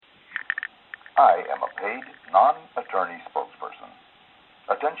I am a paid, non-attorney spokesperson.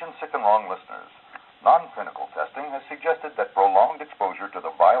 Attention sick and wrong listeners. Non-clinical testing has suggested that prolonged exposure to the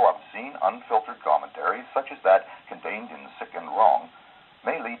vile, obscene, unfiltered commentaries such as that contained in Sick and Wrong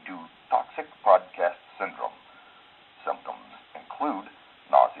may lead to toxic podcast syndrome. Symptoms include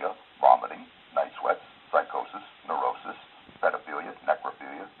nausea, vomiting, night sweats, psychosis, neurosis, pedophilia,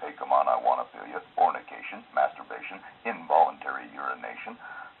 necrophilia, paikamana-wanaphilia, fornication, masturbation, involuntary urination,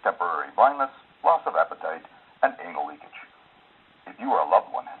 temporary blindness, loss of appetite, and anal leakage. If you or a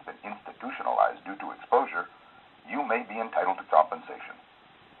loved one has been institutionalized due to exposure, you may be entitled to compensation.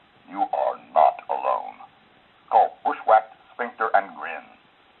 You are not alone. Call Bushwhacked Sphincter and Grin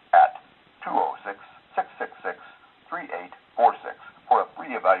at 206-666-3846 for a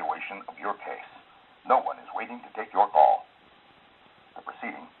free evaluation of your case. No one is waiting to take your call. The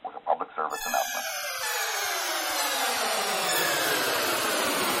proceeding was a public service announcement.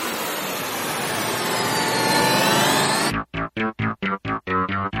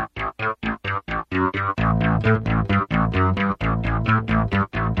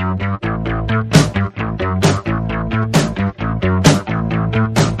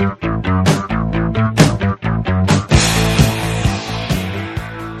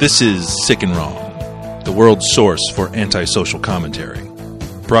 This is Sick and Wrong, the world's source for antisocial commentary.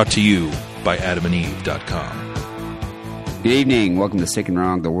 Brought to you by AdamandEve.com. Good evening. Welcome to Sick and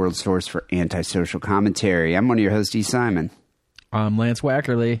Wrong, the world's source for antisocial commentary. I'm one of your hosts, E. Simon. I'm Lance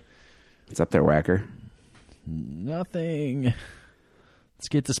Wackerly. What's up there, Wacker? Nothing. Let's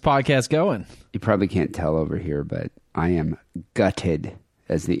get this podcast going. You probably can't tell over here, but I am gutted,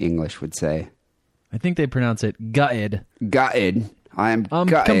 as the English would say. I think they pronounce it gutted. Gutted. I'm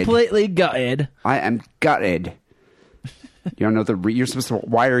gutted. Completely gutted. I am gutted. You don't know you're supposed to.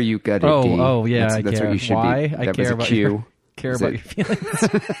 Why are you gutted? Oh, yeah. That's I care. what you should why? be. I that care was a about cue. your feelings.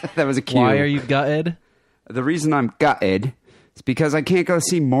 That was a cue. Why are you gutted? The reason I'm gutted is because I can't go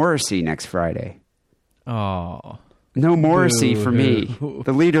see Morrissey next Friday. Oh, no Morrissey for me,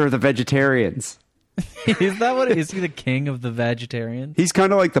 the leader of the vegetarians. Is that what? Is he the king of the vegetarians? He's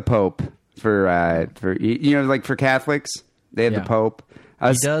kind of like the Pope for like for Catholics. They have the Pope.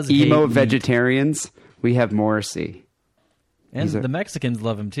 Us emo vegetarians, we have Morrissey. And the Mexicans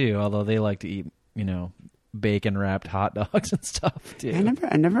love him too, although they like to eat, bacon wrapped hot dogs and stuff too.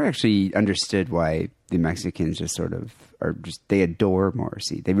 I never actually understood why the Mexicans just sort of they adore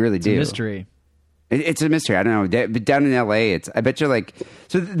Morrissey. They really do. It's a mystery. It's a mystery. I don't know. But down in LA, I bet you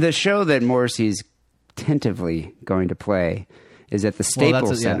the show that Morrissey's tentatively going to play is at the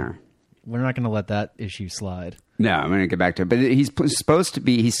Staples Center. Yeah. We're not going to let that issue slide. No, I'm going to get back to it. But he's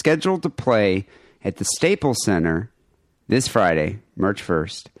scheduled to play at the Staples Center this Friday, March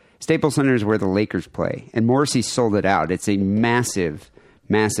 1st. Staples Center is where the Lakers play. And Morrissey sold it out. It's a massive,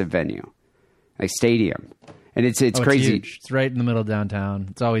 massive venue. Like stadium. And it's crazy. It's huge. It's right in the middle of downtown.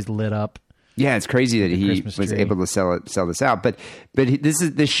 It's always lit up. Yeah, it's crazy that he was able to sell this out. But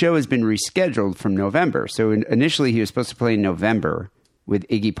this show has been rescheduled from November. So initially he was supposed to play in November with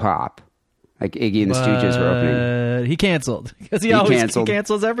Iggy Pop. Like Iggy and the Stooges were opening. He canceled because he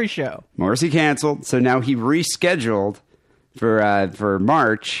cancels every show. Morrissey canceled, so now he rescheduled for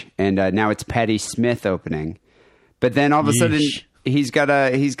March, and now it's Patti Smith opening. But then all of a sudden he's got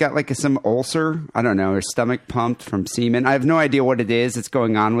like some ulcer. I don't know, his stomach pumped from semen. I have no idea what it is that's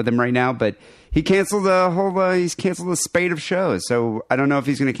going on with him right now. But he canceled he's canceled a spate of shows. So I don't know if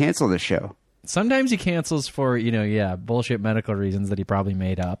he's going to cancel this show. Sometimes he cancels for bullshit medical reasons that he probably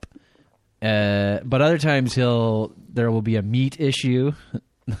made up. But other times there will be a meat issue.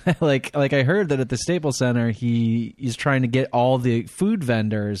 like I heard that at the Staples Center, he is trying to get all the food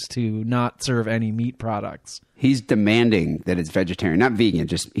vendors to not serve any meat products. He's demanding that it's vegetarian, not vegan.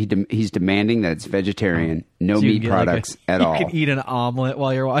 Just he's demanding that it's vegetarian, no meat products at all. You can eat an omelet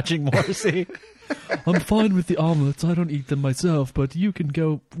while you're watching Morrissey. I'm fine with the omelets. I don't eat them myself, but you can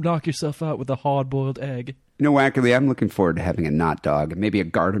go knock yourself out with a hard-boiled egg. Wackerly, I'm looking forward to having a not dog, maybe a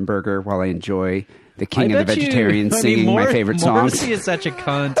garden burger while I enjoy the king of the vegetarians singing my favorite songs. Morrissey is such a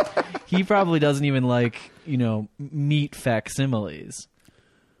cunt. He probably doesn't even like, meat facsimiles.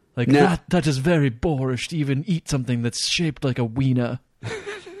 Like, no. That is very boorish to even eat something that's shaped like a wiener.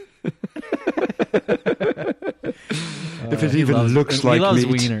 If it even looks like meat. He loves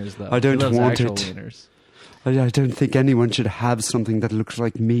meat, wieners, though. I don't want it. Wieners. I don't think anyone should have something that looks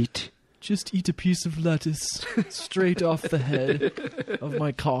like meat. Just eat a piece of lettuce straight off the head of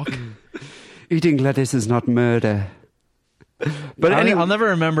my cock. Eating lettuce is not murder. But I'll never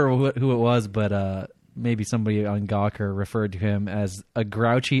remember who it was, but maybe somebody on Gawker referred to him as a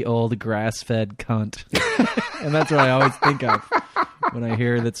grouchy old grass-fed cunt. And that's what I always think of when I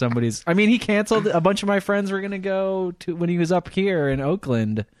hear that somebody's. I mean, he canceled. A bunch of my friends were going to go to when he was up here in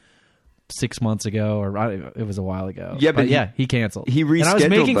Oakland 6 months ago, or it was a while ago. Yeah, but he canceled. He rescheduled. And I was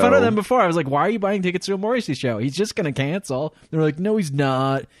making fun of though. them before. I was like, "Why are you buying tickets to a Morrissey show? He's just going to cancel." They're like, "No, he's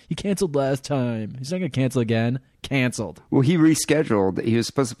not. He canceled last time. He's not going to cancel again." Canceled. Well, he rescheduled. He was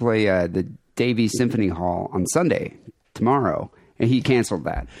supposed to play the Davies Symphony Hall on Sunday, tomorrow, and he canceled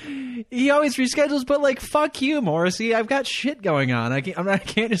that. He always reschedules, but like, fuck you, Morrissey. I've got shit going on. I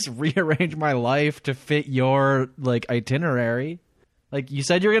can't just rearrange my life to fit your like itinerary. Like, you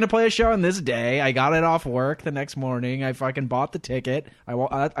said you're going to play a show on this day. I got it off work the next morning. I fucking bought the ticket.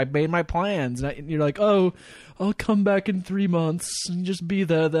 I made my plans. And you're like, oh, I'll come back in 3 months and just be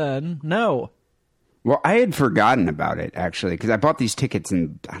there then. No. Well, I had forgotten about it, actually, because I bought these tickets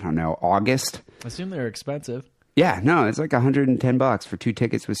in, I don't know, August. I assume they're expensive. Yeah, no, it's like $110 for 2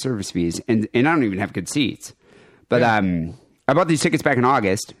 tickets with service fees, and I don't even have good seats. But I bought these tickets back in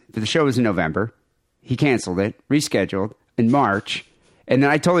August. The show was in November. He canceled it, rescheduled in March, and then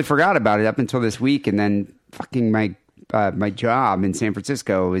I totally forgot about it up until this week, and then fucking my job in San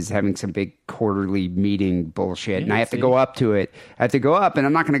Francisco is having some big quarterly meeting bullshit, and I have to go up to it. I have to go up, and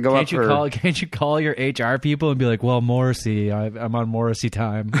I'm not going to go Can't you call your HR people and be like, well, Morrissey, I'm on Morrissey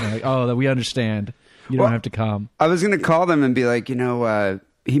time. They're like, oh, we understand. You don't have to come. I was going to call them and be like,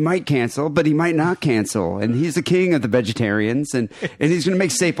 he might cancel, but he might not cancel. And he's the king of the vegetarians. And he's going to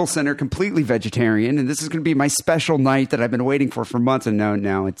make Staples Center completely vegetarian. And this is going to be my special night that I've been waiting for months. And no,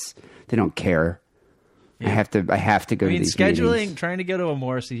 they don't care. Yeah. I have to go to these scheduling, meetings. Trying to go to a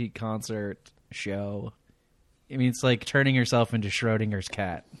Morrissey concert show. I mean, it's like turning yourself into Schrodinger's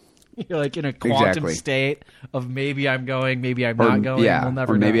cat. You're like in a quantum state of maybe I'm going, maybe I'm not going. Yeah, we'll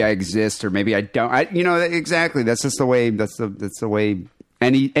never or maybe know. I exist, or maybe I don't. Exactly. That's just the way. That's the way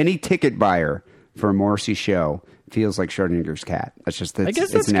any ticket buyer for a Morrissey show feels like Schrodinger's cat. That's just. I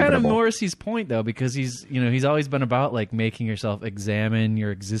guess that's inevitable. kind of Morrissey's point, though, because he's always been about like making yourself examine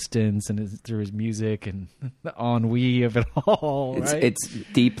your existence and through his music and the ennui of it all. Right? It's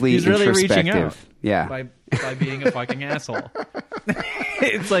deeply he's really introspective. Reaching out, yeah, by being a fucking asshole.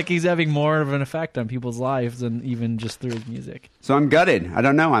 It's like he's having more of an effect on people's lives than even just through his music. So I'm gutted. I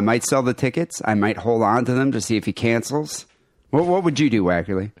don't know. I might sell the tickets. I might hold on to them to see if he cancels. What would you do,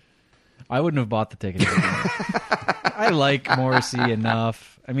 Wackerly? I wouldn't have bought the ticket. I like Morrissey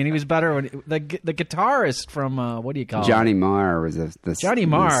enough. I mean, he was better when the guitarist from what do you call Johnny him? Marr was Johnny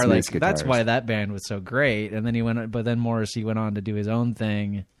Marr. Like guitarist. That's why that band was so great. And then but then Morrissey went on to do his own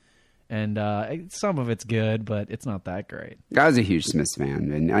thing. And some of it's good, but it's not that great. I was a huge Smiths fan,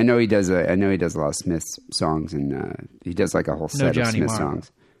 and I know he does a lot of Smiths songs, and he does like a whole set of Smiths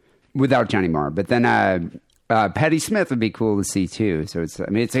songs without Johnny Marr. But then Patti Smith would be cool to see too. So it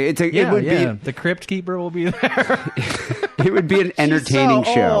would be the Crypt Keeper will be there. It would be an entertaining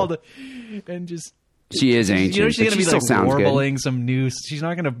She's so show, old and just. She is ancient. She's gonna be like warbling good. some new. She's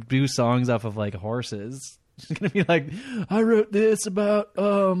not gonna do songs off of like horses. She's gonna be like, I wrote this about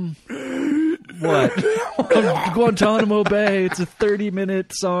what Guantanamo Bay. It's a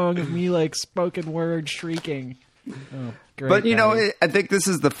 30-minute song of me like spoken word shrieking. Oh, great, but I think this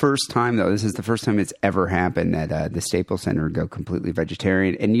is the first time though. This is the first time it's ever happened that the Staples Center would go completely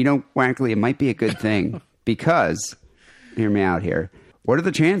vegetarian. And Wackerly, it might be a good thing because, hear me out here. What are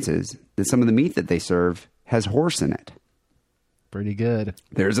the chances that some of the meat that they serve has horse in it? Pretty good.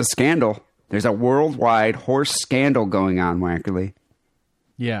 There's a scandal. There's a worldwide horse scandal going on, Wackerly.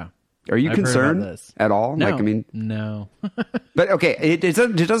 Yeah. Are you concerned at all? No. No. But okay, it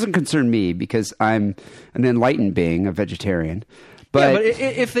doesn't concern me because I'm an enlightened being, a vegetarian. But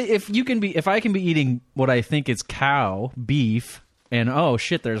if I can be eating what I think is cow beef, and oh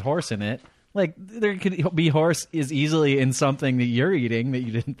shit, there's horse in it. Like there could be horse is easily in something that you're eating that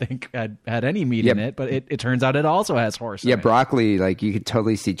you didn't think had any meat in it, but it turns out it also has horse. Yeah, in it. Broccoli, like you could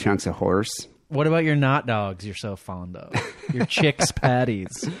totally see chunks of horse. What about your not dogs you're so fond of? Your chicks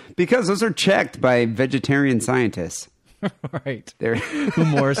patties. Because those are checked by vegetarian scientists. Right. Who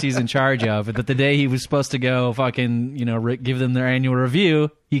Morrissey's in charge of. But the day he was supposed to go fucking, give them their annual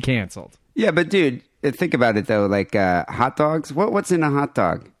review, he canceled. Yeah, but dude, think about it though. Like hot dogs, what's in a hot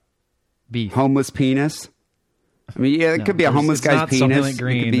dog? Beef. Homeless penis? I mean, yeah, it could be a homeless guy's penis. It's not Soylent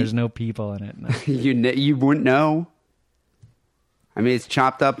Green. There's no people in it. No. You wouldn't know. I mean, it's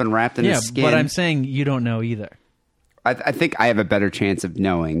chopped up and wrapped in a skin. But I'm saying you don't know either. I think I have a better chance of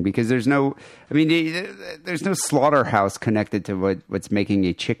knowing because there's no slaughterhouse connected to what's making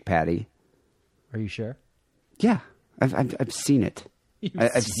a chick patty. Are you sure? Yeah, I've seen it.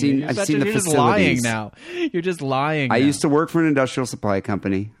 I've seen the facilities. You're just lying now. You're just lying. I used to work for an industrial supply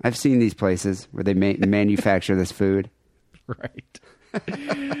company. I've seen these places where they manufacture this food. Right.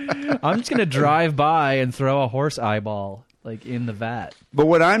 I'm just gonna drive by and throw a horse eyeball like in the vat. But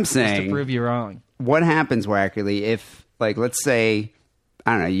what I'm Just to saying, prove you wrong. what happens wackerly if, like, let's say,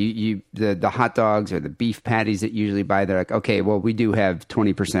 I don't know, the hot dogs or the beef patties that you usually buy, they're like, okay, well, we do have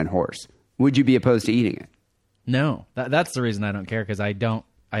 20% horse. Would you be opposed to eating it? No, that's the reason I don't care, because I don't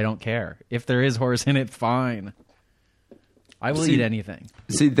care. If there is horse in it, fine. I will eat anything.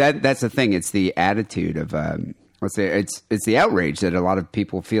 See, that's the thing. It's the attitude of, let's say, it's the outrage that a lot of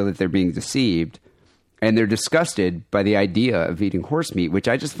people feel that they're being deceived, and they're disgusted by the idea of eating horse meat, which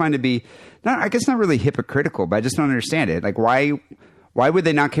I just find to be, I guess not really hypocritical, but I just don't understand it. Like, why would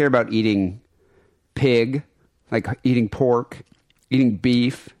they not care about eating pig, like eating pork, eating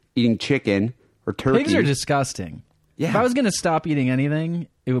beef, eating chicken, or turkey? Pigs are disgusting. Yeah. If I was going to stop eating anything,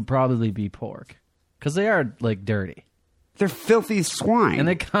 it would probably be pork, because they are like dirty. They're filthy swine. And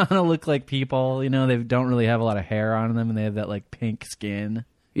they kind of look like people, you know. They don't really have a lot of hair on them, and they have that like pink skin.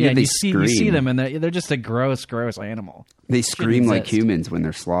 Yeah, and they you see scream. them, and they're just a gross animal. They scream like exist. humans when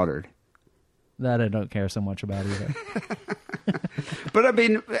they're slaughtered. That I don't care so much about either. But I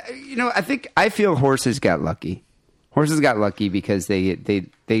mean, you know, I feel horses got lucky. Horses got lucky because they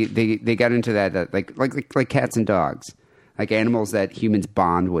got into that like cats and dogs, like animals that humans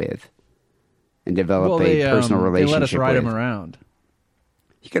bond with and develop a personal relationship. They let us ride with. them around.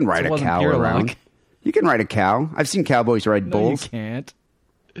 You can ride So it a wasn't cow pure around. luck. You can ride a cow. I've seen cowboys ride No, bulls. you can't.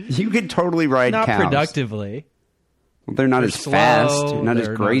 You can totally ride Not cows. productively. Well, they're not They're as slow, fast, not as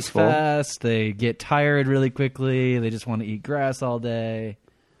they're graceful. Not fast. They get tired really quickly. They just want to eat grass all day.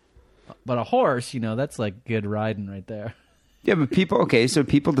 But a horse, you know, that's like good riding right there. Yeah, but so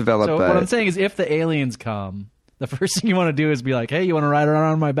people develop. So what I'm saying is, if the aliens come, the first thing you want to do is be like, "Hey, you want to ride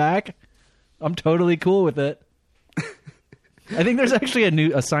around on my back?" I'm totally cool with it. I think there's actually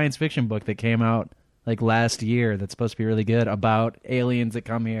a science fiction book that came out like last year that's supposed to be really good about aliens that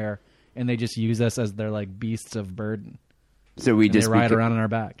come here and they just use us as their like beasts of burden. So we And just they ride around on our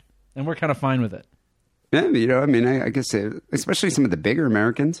back, and we're kind of fine with it. Yeah, you know, I mean, I guess, especially some of the bigger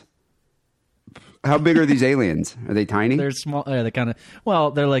Americans. How big are these aliens? Are they tiny? They're small. They're kind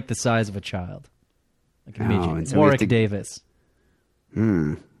of they're like the size of a child, like a midget. and so we have Warwick to- Davis. I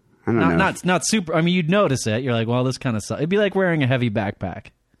don't know. Not super. I mean, you'd notice it. You're like, well, this kind of sucks. It'd be like wearing a heavy backpack.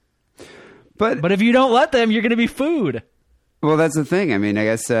 But if you don't let them, you're going to be food. Well, that's the thing. I mean, I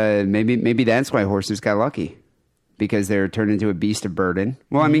guess maybe that's why horses got lucky, because they're turned into a beast of burden.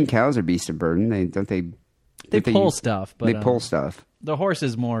 Well, I mean, cows are beasts of burden. They pull stuff, but they pull stuff. The horse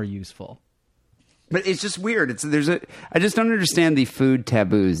is more useful. But it's just weird. I just don't understand the food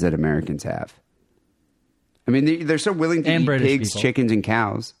taboos that Americans have. I mean, they're so willing to And eat British pigs, people. chickens, and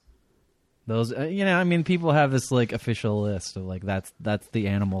cows. Those, I mean, people have this like official list of like that's the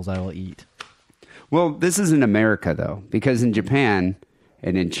animals I will eat. Well, this is in America, though, because in Japan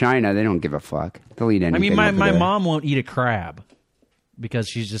and in China, they don't give a fuck. They'll eat anything. I mean, my over there. mom won't eat a crab because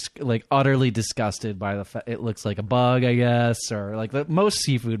she's just like utterly disgusted by the fact it looks like a bug, I guess, or like most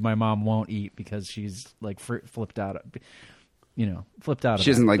seafood my mom won't eat because she's like flipped out. Flipped out. She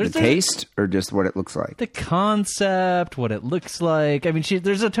doesn't like the There's taste or just what it looks like? the concept, what it looks like. I mean,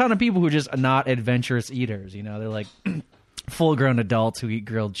 there's a ton of people who are just not adventurous eaters. You know, they're like full-grown adults who eat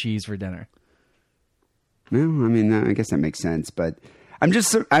grilled cheese for dinner. No, I mean, I guess that makes sense, but I'm just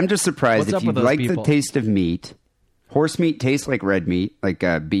surprised What's up if you with those like people? the taste of meat. Horse meat tastes like red meat, like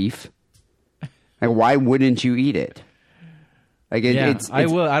beef. Like, why wouldn't you eat it? Like, I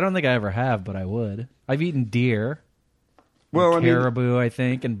would. I don't think I ever have, but I would. I've eaten deer, Well, I mean, caribou, I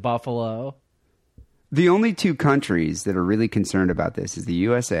think, and buffalo. the only two countries that are really concerned about this is the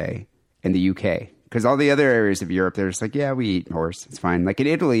USA and the UK. Because all the other areas of Europe, they're just like, yeah, we eat horse. It's fine. Like in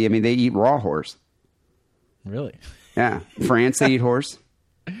Italy, I mean, they eat raw horse. Really? Yeah. France, they eat horse.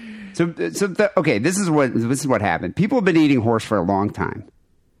 Okay, this is what happened. People have been eating horse for a long time.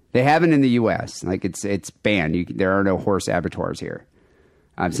 They haven't in the U.S. Like it's banned. There are no horse abattoirs here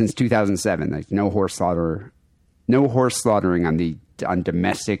since 2007. Like no horse slaughtering on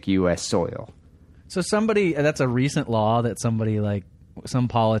domestic U.S. soil. So that's a recent law that somebody like some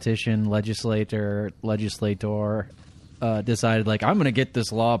politician, legislator decided like, I'm going to get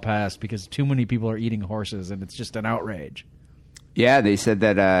this law passed because too many people are eating horses and it's just an outrage. Yeah, they said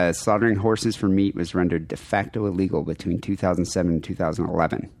that slaughtering horses for meat was rendered de facto illegal between 2007 and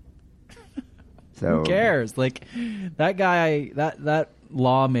 2011. So Who cares? Like that guy, that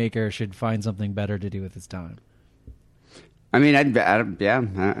lawmaker should find something better to do with his time. I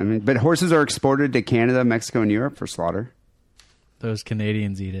mean, but horses are exported to Canada, Mexico, and Europe for slaughter. Those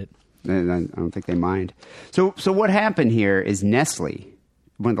Canadians eat it. And I don't think they mind. So what happened here is Nestle,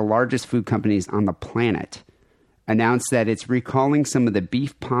 one of the largest food companies on the planet, announced that it's recalling some of the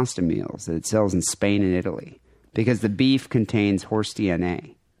beef pasta meals that it sells in Spain and Italy because the beef contains horse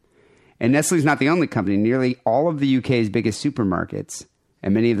DNA. And Nestle's not the only company. Nearly all of the UK's biggest supermarkets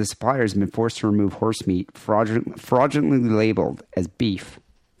and many of the suppliers have been forced to remove horse meat fraudulently labeled as beef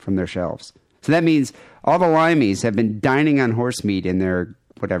from their shelves. So that means all the Limeys have been dining on horse meat in their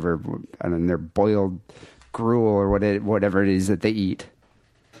whatever, I don't know, their boiled gruel or whatever it is that they eat.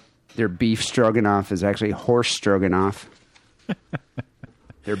 Their beef stroganoff is actually horse stroganoff.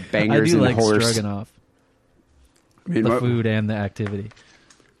 Their bangers and like horse stroganoff. I mean, The food and the activity.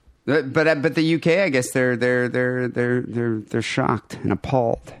 But the UK, I guess they're shocked and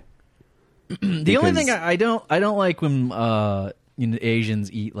appalled. The only thing I don't like when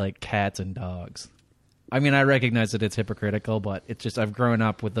Asians eat like cats and dogs. I mean, I recognize that it's hypocritical, but it's just I've grown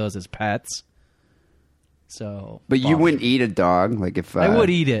up with those as pets. So, but you wouldn't eat a dog, like if I would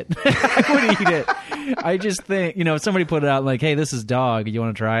eat it. I would eat it. I just think if somebody put it out like, "Hey, this is dog. You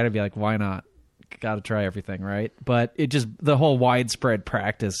want to try it?" I'd be like, "Why not? Got to try everything, right?" But it just the whole widespread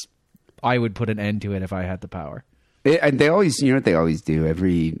practice. I would put an end to it if I had the power. They always, what they always do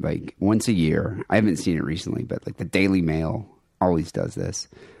every once a year. I haven't seen it recently, but like the Daily Mail always does this.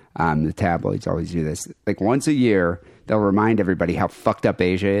 The tabloids always do this. Like once a year, they'll remind everybody how fucked up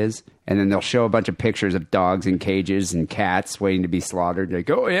Asia is, and then they'll show a bunch of pictures of dogs in cages and cats waiting to be slaughtered. Like,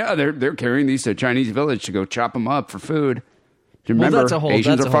 oh yeah, they're carrying these to a Chinese village to go chop them up for food. Do you remember, that's a whole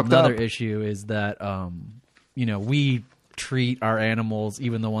fucked other up. issue. Is that we treat our animals,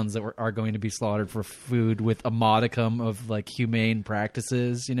 even the ones that are going to be slaughtered for food, with a modicum of like humane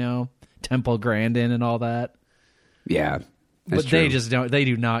practices. Temple Grandin and all that. Yeah. But true. they just don't. They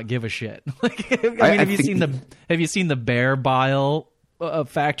do not give a shit. Have you seen the bear bile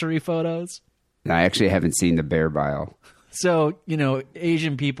factory photos? I actually haven't seen the bear bile. So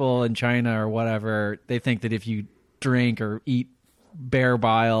Asian people in China or whatever, they think that if you drink or eat bear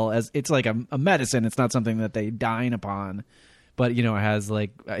bile, as it's like a medicine, it's not something that they dine upon. But it has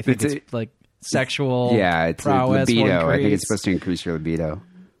like I think it's like sexual it's prowess, libido. I think it's supposed to increase your libido.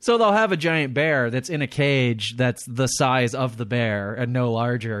 So they'll have a giant bear that's in a cage that's the size of the bear and no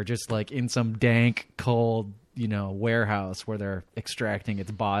larger, just like in some dank, cold, warehouse where they're extracting its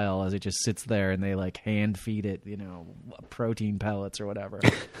bile as it just sits there, and they like hand feed it, protein pellets or whatever.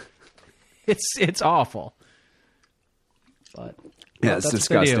 It's awful. But yeah, it's that's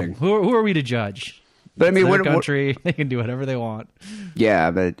disgusting. Who are we to judge? But I mean, it's their country, they can do whatever they want.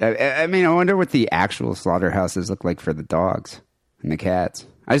 Yeah, but I mean, I wonder what the actual slaughterhouses look like for the dogs and the cats.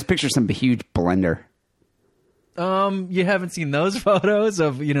 I just picture some huge blender. You haven't seen those photos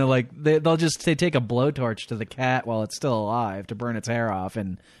of they take a blowtorch to the cat while it's still alive to burn its hair off,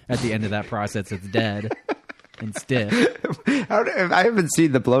 and at the end of that process, it's dead and stiff. I haven't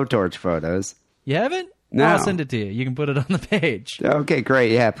seen the blowtorch photos. You haven't? No. I'll send it to you. You can put it on the page. Okay,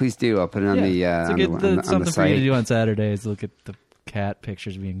 great. Yeah, please do. I'll put it on it's something for site. you to do on Saturdays. Look at the cat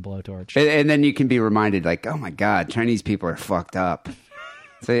pictures being blowtorched, and then you can be reminded, like, oh my god, Chinese people are fucked up.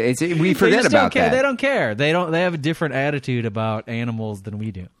 So we forget about that. They don't care. They have a different attitude about animals than we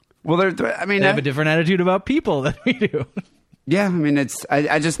do. Well, they have a different attitude about people than we do. Yeah, I mean,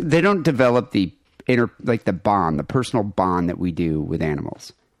 they don't develop the the bond, the personal bond that we do with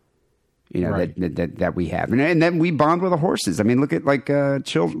animals. Right. that we have, and then we bond with the horses. I mean, look at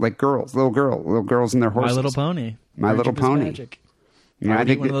children, like little girls and their horses. My Little Pony. My Little Pony. Magic. I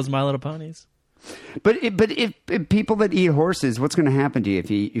think one of those My Little Ponies. But if people that eat horses, what's going to happen to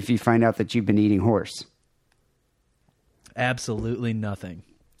you if you find out that you've been eating horse? Absolutely nothing.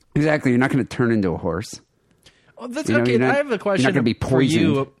 Exactly, you're not going to turn into a horse. Oh, that's okay. I have a question. You're not going to be poisoned.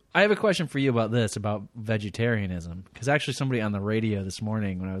 For you. I have a question for you about vegetarianism, because actually somebody on the radio this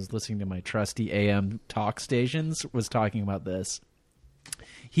morning, when I was listening to my trusty AM talk stations, was talking about this.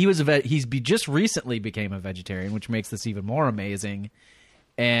 He's just recently became a vegetarian, which makes this even more amazing.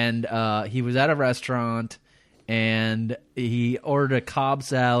 And he was at a restaurant, and he ordered a Cobb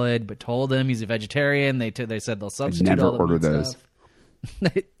salad, but told him he's a vegetarian. They said they'll substitute all the meat stuff.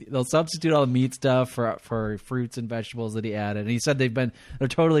 They'll substitute all the meat stuff for fruits and vegetables that he added. And he said they're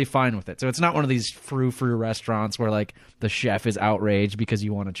totally fine with it. So it's not one of these frou-frou restaurants where like the chef is outraged because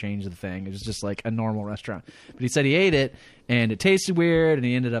you want to change the thing. It's just like a normal restaurant. But he said he ate it and it tasted weird, and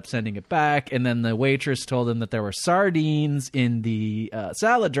he ended up sending it back. And then the waitress told him that there were sardines in the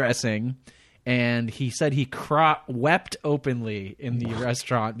salad dressing. And he said he wept openly in the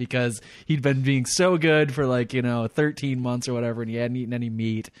restaurant because he'd been being so good for 13 months or whatever, and he hadn't eaten any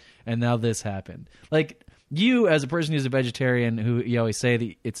meat, and now this happened. Like, you, as a person who's a vegetarian, who you always say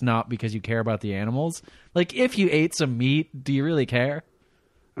that it's not because you care about the animals, like, if you ate some meat, do you really care?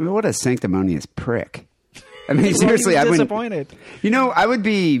 I mean, what a sanctimonious prick. I mean, seriously, I wouldn't. Disappointed. I would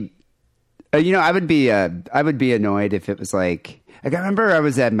be. I would be annoyed if it was like. I remember I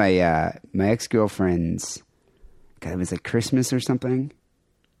was at my ex-girlfriend's. God, it was like Christmas or something.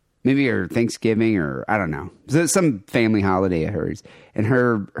 Maybe or Thanksgiving or I don't know. So some family holiday of hers. And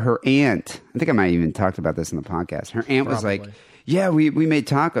her aunt, I think I might even talked about this in the podcast. Her aunt was like, yeah, we made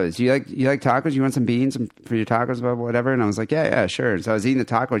tacos. You like tacos? You want some beans for your tacos, whatever? And I was like, yeah, sure. And so I was eating the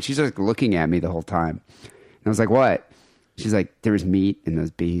taco and she's like looking at me the whole time. And I was like, what? She's like, there was meat in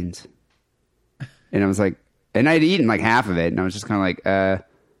those beans. And I was like, and I'd eaten like half of it. And I was just kind of like,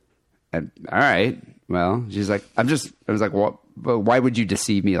 all right. Well, she's like, I was like, well, but why would you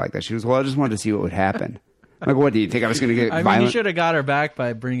deceive me like that? She goes, well, I just wanted to see what would happen. I'm like, what do you think I was going to get violent? I mean, you should have got her back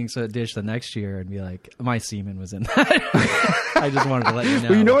by bringing a dish the next year and be like, my semen was in that. I just wanted to let you know.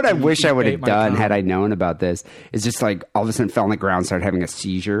 Well, you know what I wish I would have done had I known about this? Is just like all of a sudden fell on the ground, started having a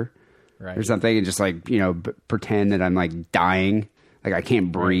seizure or something, and just like, pretend that I'm like dying. Like I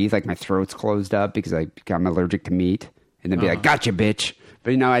can't breathe. Like my throat's closed up because I'm allergic to meat. And then be like, gotcha, bitch.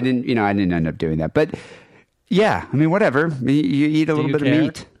 But I didn't end up doing that. But yeah, I mean, whatever. You eat a little bit of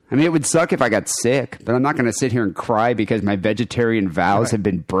meat. I mean, it would suck if I got sick, but I'm not going to sit here and cry because my vegetarian vows have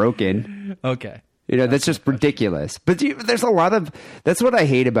been broken. Okay. That's just ridiculous. But there's a lot of, that's what I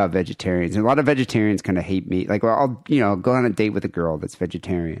hate about vegetarians. And a lot of vegetarians kind of hate meat. Like, well, I'll go on a date with a girl that's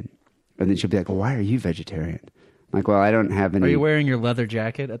vegetarian. And then she'll be like, well, why are you vegetarian? I'm like, well, I don't have any. Are you wearing your leather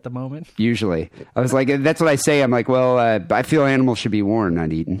jacket at the moment? Usually. I was like, that's what I say. I'm like, well, I feel animals should be worn,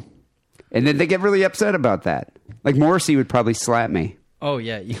 not eaten. And then they get really upset about that. Like Morrissey would probably slap me. Oh,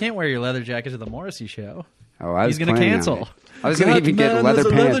 yeah. You can't wear your leather jacket to the Morrissey show. Oh, I was He's going to cancel. I was going to even get leather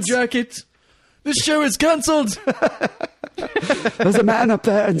pants. Leather jacket. This show is cancelled. There's a man up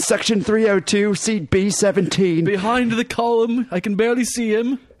there in section 302, seat B17. Behind the column. I can barely see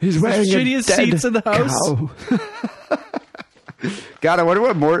him. He's wearing the shittiest seats in the house. God, I wonder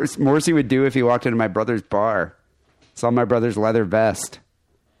what Morrissey would do if he walked into my brother's bar. Saw my brother's leather vest.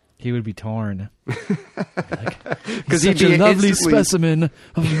 He would be torn. Because he's such a lovely specimen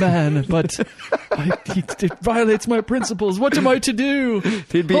of man, but it violates my principles. What am I to do?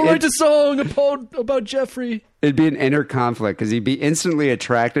 I'll write a song about Jeffrey. It'd be an inner conflict because he'd be instantly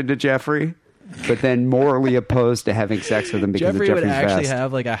attracted to Jeffrey, but then morally opposed to having sex with him because Jeffrey of Jeffrey's would actually vest.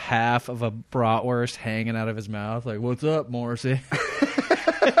 have like a half of a bratwurst hanging out of his mouth. Like, what's up, Morrissey?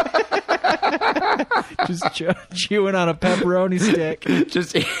 Just chewing on a pepperoni stick.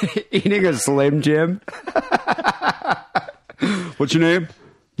 Just eating a Slim Jim. What's your name?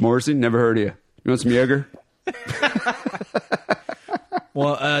 Morrissey? Never heard of you. You want some Jaeger?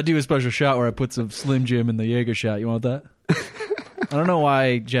 Well, I do a special shot where I put some Slim Jim in the Jaeger shot. You want that? I don't know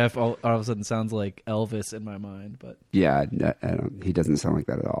why Jeff all of a sudden sounds like Elvis in my mind, but yeah, he doesn't sound like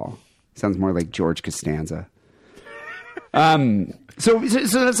that at all. Sounds more like George Costanza. So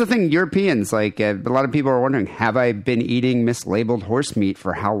that's the thing. Europeans, like a lot of people are wondering, have I been eating mislabeled horse meat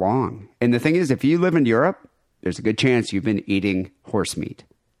for how long? And the thing is, if you live in Europe, there's a good chance you've been eating horse meat.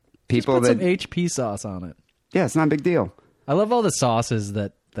 People just put some HP sauce on it. Yeah, it's not a big deal. I love all the sauces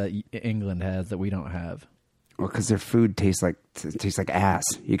that England has that we don't have. Well, because their food tastes like ass.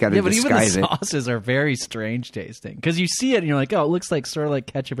 You got to disguise it. But even the sauces are very strange tasting. Because you see it and you're like, oh, it looks like sort of like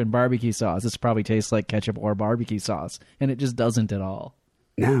ketchup and barbecue sauce. This probably tastes like ketchup or barbecue sauce, and it just doesn't at all.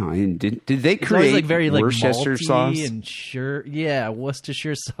 No, I mean, did they create like very Worcestershire sauce? And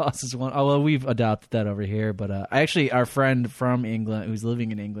Worcestershire sauce is one. Oh well, we've adopted that over here. But our friend from England, who's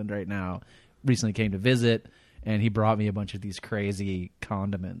living in England right now, recently came to visit, and he brought me a bunch of these crazy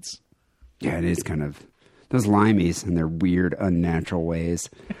condiments. Yeah, it is kind of. Those limeys and their weird, unnatural ways.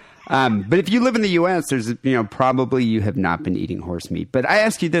 But if you live in the U.S., there's probably you have not been eating horse meat. But I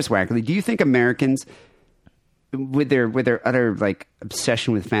ask you this, Wackerly, do you think Americans, with their utter like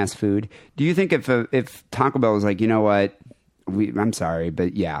obsession with fast food, do you think if Taco Bell was like, you know what, I'm sorry,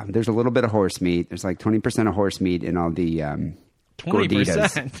 but yeah, there's a little bit of horse meat. There's like 20% of horse meat in all the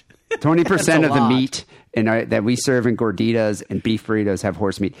 20%. 20% of the meat that we serve in gorditas and beef burritos have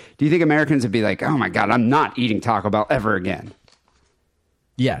horse meat. Do you think Americans would be like, oh my God, I'm not eating Taco Bell ever again?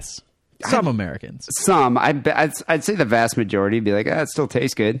 Yes. Some Americans. Some. I'd say the vast majority would be like, it still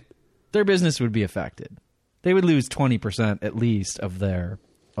tastes good. Their business would be affected. They would lose 20% at least of their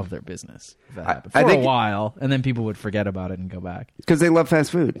business if that happened. For a while, and then people would forget about it and go back. Because they love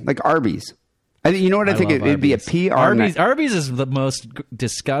fast food, like Arby's. You know what I think it'd be a PR. Arby's is the most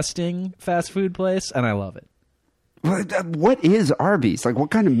disgusting fast food place, and I love it. What is Arby's? Like, what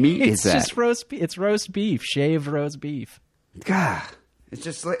kind of meat is that? It's just roast beef. It's roast beef, shaved roast beef. God,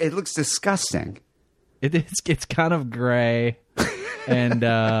 it looks disgusting. It's kind of gray. And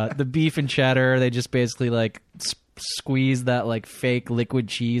the beef and cheddar, they just basically like squeeze that like fake liquid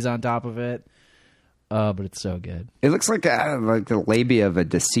cheese on top of it. Oh, but it's so good. It looks like the labia of a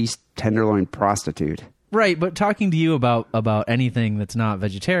deceased tenderloin prostitute. Right, but talking to you about anything that's not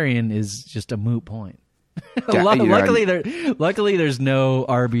vegetarian is just a moot point. Luckily, there's no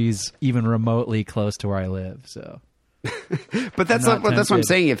Arby's even remotely close to where I live. So, but that's what I'm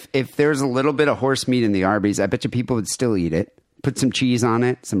saying. If there's a little bit of horse meat in the Arby's, I bet you people would still eat it. Put some cheese on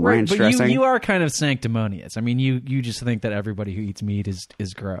it, some ranch dressing. But you are kind of sanctimonious. I mean, you just think that everybody who eats meat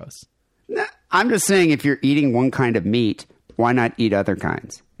is gross. Nah, I'm just saying, if you're eating one kind of meat, why not eat other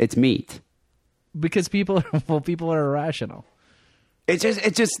kinds? It's meat. Because people are irrational. It's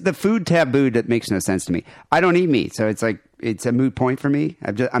just the food taboo that makes no sense to me. I don't eat meat, so it's like it's a moot point for me.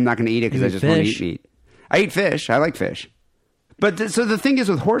 I'm not going to eat it because I just want to eat meat. I eat fish. I like fish. But so the thing is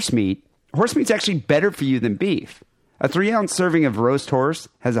with horse meat's actually better for you than beef. A 3-ounce serving of roast horse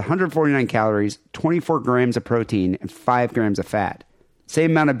has 149 calories, 24 grams of protein, and 5 grams of fat.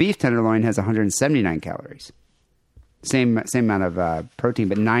 Same amount of beef tenderloin has 179 calories. Same amount of protein,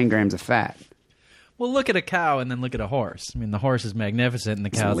 but 9 grams of fat. Well, look at a cow and then look at a horse. I mean, the horse is magnificent and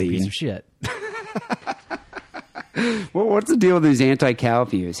the cow's a piece of shit. Well, what's the deal with these anti-cow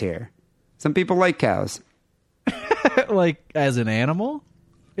views here? Some people like cows. Like, as an animal?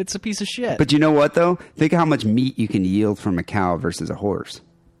 It's a piece of shit. But you know what, though? Think of how much meat you can yield from a cow versus a horse.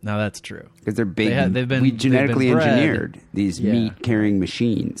 No, that's true. Because they're big. We genetically engineered these meat-carrying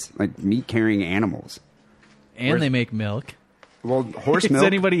machines, like meat-carrying animals. And they make milk. Well, horse milk. Is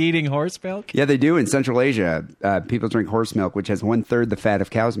anybody eating horse milk? Yeah, they do. In Central Asia, people drink horse milk, which has 1/3 the fat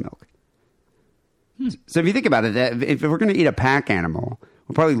of cow's milk. So if you think about it, if we're going to eat a pack animal,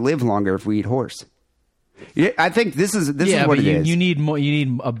 we'll probably live longer if we eat horse. Yeah, I think this is what it is. You need more. You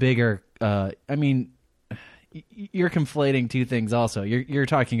need a bigger. I mean, you're conflating two things. Also, you're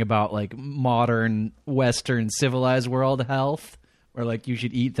talking about like modern Western civilized world health, where like you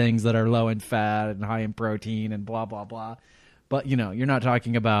should eat things that are low in fat and high in protein and blah blah blah. But, you're not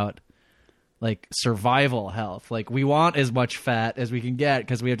talking about, like, survival health. Like, we want as much fat as we can get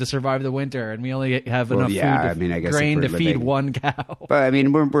because we have to survive the winter, and we only have enough grain to feed one cow. But, I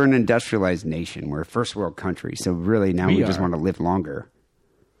mean, we're an industrialized nation. We're a first world country. So, really, now we just want to live longer.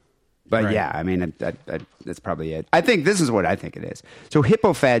 But, right. Yeah, I mean, that's probably it. I think this is what I think it is. So,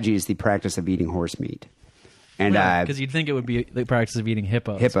 hippophagy is the practice of eating horse meat. And because you'd think it would be the practice of eating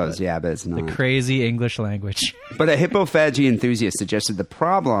hippos. But it's not. The crazy English language. But a hippophagy enthusiast suggested the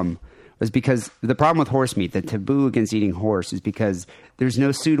problem with horse meat, the taboo against eating horse, is because there's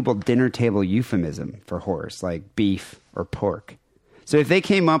no suitable dinner table euphemism for horse, like beef or pork. So if they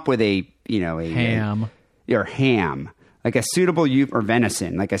came up with a ham, like a suitable or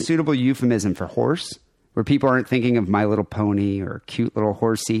venison, like a suitable euphemism for horse, where people aren't thinking of My Little Pony or cute little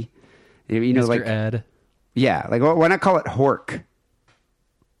horsey, Mr. like Ed. Yeah, like why not call it hork?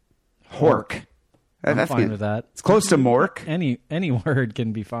 Hork. I'm fine with that. It's close to mork. Any word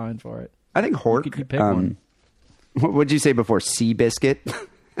can be fine for it. I think hork. You pick one. What did you say before? Sea biscuit?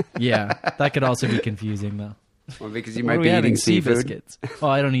 Yeah, that could also be confusing though. Well, because you might be eating seafood. Sea biscuits. Oh,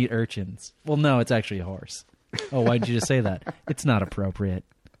 I don't eat urchins. Well, no, it's actually a horse. Oh, why did you just say that? It's not appropriate.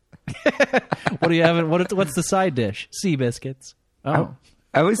 What do you have? What's the side dish? Sea biscuits. Oh.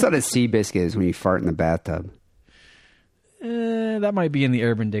 I always thought a sea biscuit is when you fart in the bathtub. That might be in the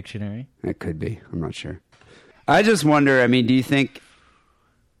Urban Dictionary. It could be. I'm not sure. I just wonder, I mean, do you think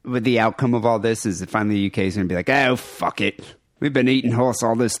with the outcome of all this is that finally the UK is going to be like, oh, fuck it. We've been eating horse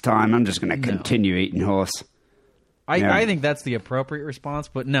all this time. I'm just going to continue eating horse. I think that's the appropriate response,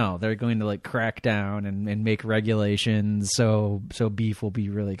 but no, they're going to like crack down and make regulations so beef will be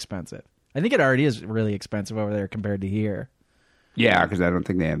really expensive. I think it already is really expensive over there compared to here. Yeah, because I don't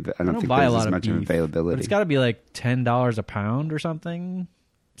think there's as much of availability. But it's got to be like $10 a pound or something.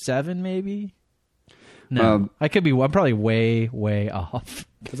 $7 maybe. No, I could be. I'm probably way off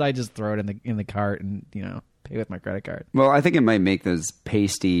because I just throw it in the cart and pay with my credit card. Well, I think it might make those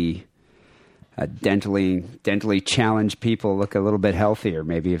pasty, dentally challenged people look a little bit healthier.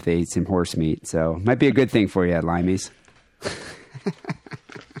 Maybe if they eat some horse meat, so it might be a good thing for you, limeys.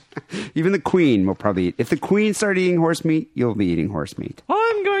 Even the Queen will probably eat. If the Queen started eating horse meat, you'll be eating horse meat.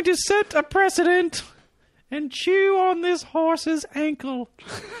 I'm going to set a precedent and chew on this horse's ankle.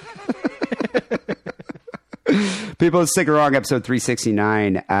 People, Sick or Wrong, episode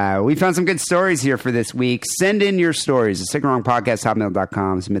 369. We found some good stories here for this week. Send in your stories at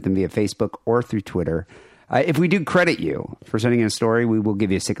sickandwrongpodcast@hotmail.com. Submit them via Facebook or through Twitter. If we do credit you for sending in a story, we will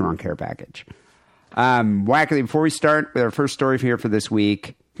give you a Sick and Wrong care package. Wackily, before we start with our first story here for this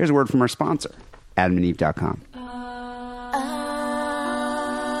week, here's a word from our sponsor, AdamandEve.com.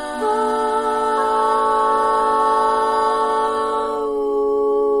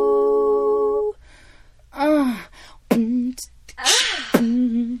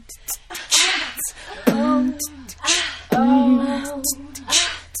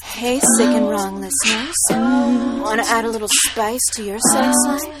 add a little spice to your sex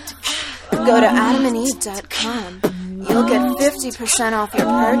life? Go to adamandeve.com. You'll get 50% off your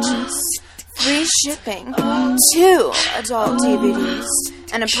purchase, free shipping, 2 adult DVDs,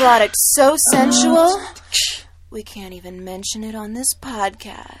 and a product so sensual, we can't even mention it on this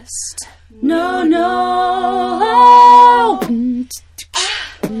podcast. No.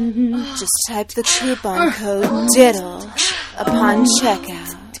 Just type the coupon code DIDDLE upon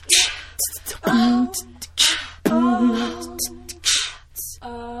checkout.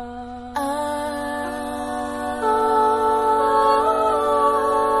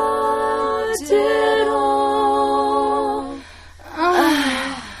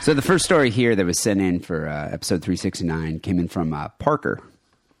 So the first story here that was sent in for episode 369 came in from Parker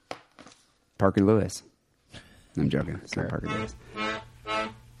Lewis. I'm joking. It's not Parker Lewis.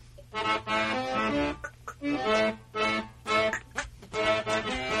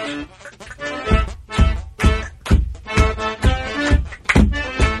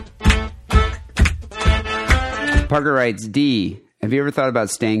 Parker writes, D, have you ever thought about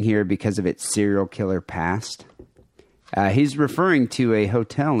staying here because of its serial killer past? He's referring to a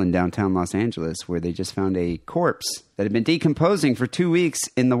hotel in downtown Los Angeles where they just found a corpse that had been decomposing for 2 weeks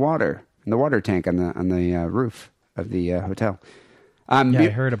in the water tank on the roof of the hotel. I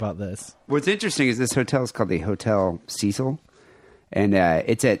heard about this. What's interesting is this hotel is called the Hotel Cecil, and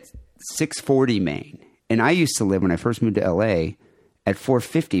it's at 640 Main. And I used to live, when I first moved to L.A., at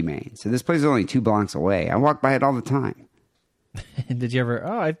 450 Main. So this place is only 2 blocks away. I walk by it all the time. Did you ever,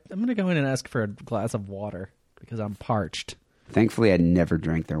 I'm going to go in and ask for a glass of water because I'm parched. Thankfully, I never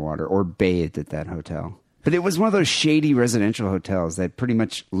drank their water or bathed at that hotel. But it was one of those shady residential hotels that pretty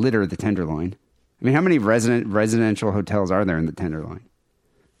much litter the Tenderloin. I mean, how many residential hotels are there in the Tenderloin?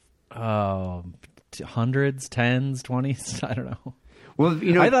 Hundreds, tens, 20s. I don't know. Well,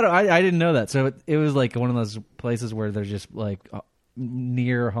 I didn't know that. So it was like one of those places where there's just like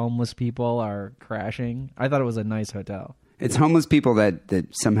near homeless people are crashing. I thought it was a nice hotel. It's homeless people that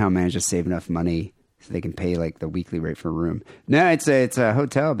somehow manage to save enough money so they can pay like the weekly rate for a room. No, it's a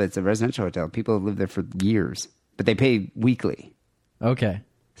hotel, but it's a residential hotel. People have lived there for years, but they pay weekly. Okay.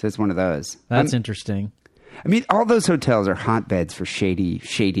 So it's one of those. That's interesting. I mean, all those hotels are hotbeds for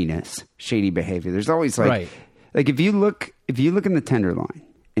shadiness, shady behavior. There's always like if you look in the Tenderloin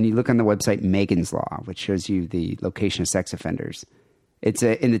and you look on the website Megan's Law, which shows you the location of sex offenders, it's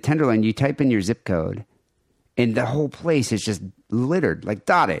in the Tenderloin. You type in your zip code, and the whole place is just littered, like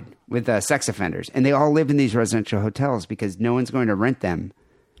dotted with sex offenders, and they all live in these residential hotels because no one's going to rent them.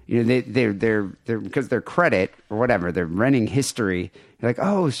 You know, they're because their credit or whatever, they're renting history. You're like,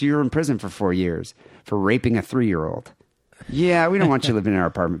 oh, so you were in prison for 4 years for raping a 3-year-old. Yeah, we don't want you living in our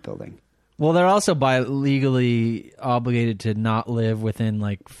apartment building. Well, they're also legally obligated to not live within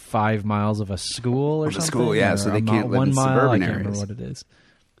like 5 miles of a school or something. School, yeah, so they can't live in suburban areas. I can't remember what it is.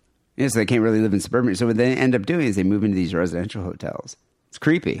 Yeah, so they can't really live in suburban. So what they end up doing is they move into these residential hotels. It's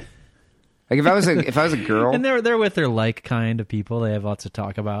creepy. Like if I was a girl, and they're with their like kind of people, they have lots to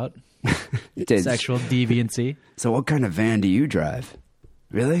talk about. Sexual deviancy. So what kind of van do you drive?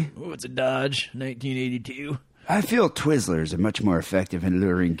 Really? Oh, it's a Dodge 1982. I feel Twizzlers are much more effective in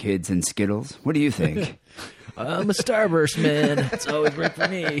luring kids than Skittles. What do you think? I'm a Starburst man. It's always great for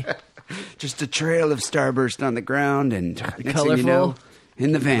me. Just a trail of Starburst on the ground, and next colorful. thing you know,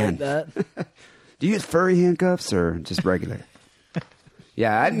 in the van. Like that. Do you use furry handcuffs or just regular?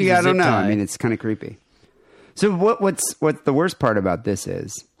 I don't know. I mean, it's kind of creepy. So what the worst part about this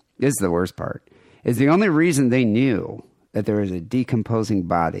is the worst part, is the only reason they knew that there was a decomposing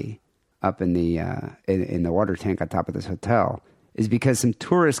body up in the in the water tank on top of this hotel is because some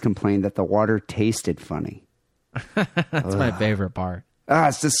tourists complained that the water tasted funny. That's my favorite part.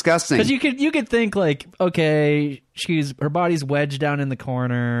 It's disgusting. Because you could think like, okay, her body's wedged down in the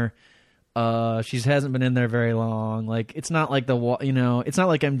corner. She hasn't been in there very long. Like it's not like it's not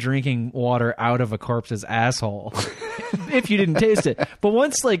like I'm drinking water out of a corpse's asshole. If you didn't taste it, but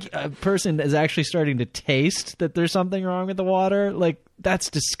once like a person is actually starting to taste that there's something wrong with the water, like that's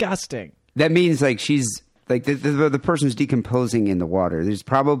disgusting. That means like she's like the person's decomposing in the water. There's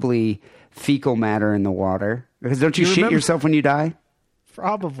probably fecal matter in the water because don't you shit yourself when you die?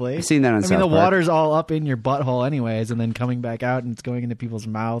 Probably. I've seen that on South the Park. water's all up in your butthole anyways, and then coming back out, and it's going into people's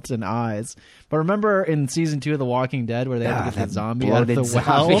mouths and eyes. But remember in season 2 of The Walking Dead where they had to get that zombie out of the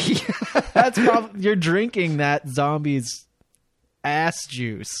well? That's probably you're drinking that zombie's ass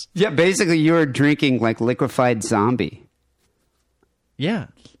juice. Yeah, basically you're drinking like liquefied zombie. Yeah.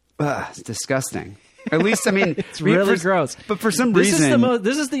 It's disgusting. At least, I mean... it's really gross. But for some reason...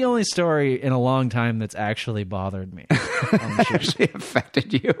 This is the only story in a long time that's actually bothered me. Actually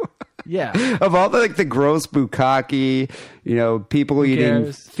affected you. Yeah. Of all the gross bukkake, people eating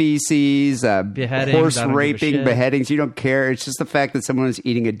cares? feces, Beheadings, horse I don't give a raping, shit. beheadings, you don't care. It's just the fact that someone is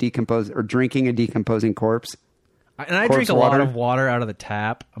eating a decomposed or drinking a decomposing corpse. And I Corpse drink a lot water? of water out of the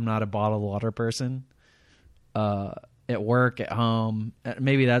tap. I'm not a bottled water person. At work, at home,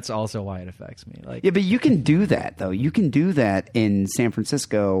 maybe that's also why it affects me. Like, Yeah, but you can do that, though. You can do that in San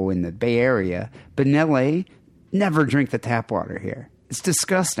Francisco, in the Bay Area. But in L.A., never drink the tap water here. It's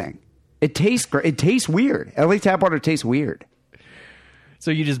disgusting. It tastes great. It tastes weird. L.A. tap water tastes weird.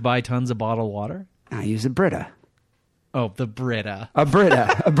 so you just buy tons of bottled water? I use a Brita. Oh, the Brita. A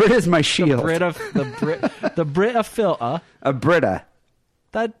Brita. A Brita is my shield. The Brita filter. A Brita.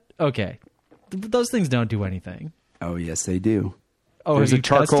 That okay? Those things don't do anything. Oh, yes, they do. Oh, There's have a you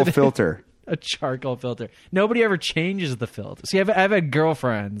charcoal tested it? filter. A charcoal filter. Nobody ever changes the filter. See, I've had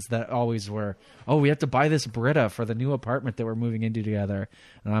girlfriends that always were, oh, we have to buy this Brita for the new apartment that we're moving into together.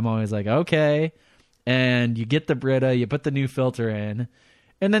 And I'm always like, okay. And you get the Brita, you put the new filter in,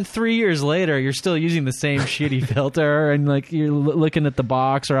 and then 3 years later, you're still using the same shitty filter, and like you're looking at the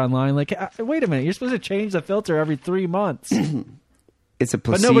box or online, like, wait a minute, you're supposed to change the filter every 3 months. It's a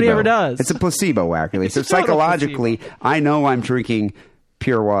placebo. nobody ever does. It's a placebo, actually. It's So a total psychologically, I know I'm drinking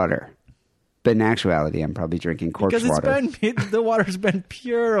pure water. But in actuality, I'm probably drinking corpse Because water. the water's been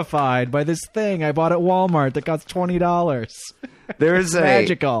purified by this thing I bought at Walmart that costs $20. There's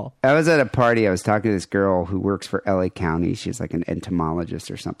magical. I was at a party. I was talking to this girl who works for LA County. She's like an entomologist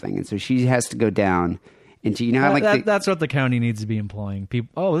or something. And so she has to go down into, how That's what the county needs to be employing.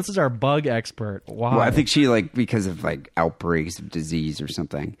 People. Oh, this is our bug expert. Wow. Well, I think she because of outbreaks of disease or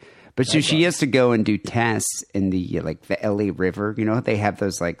something. But so she has to go and do tests in the the LA River. They have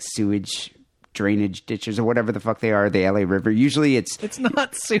those sewage drainage ditches or whatever the fuck they are, the LA River. Usually it's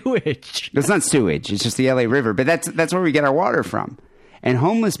not sewage. it's not sewage. It's just the LA River. But that's where we get our water from. And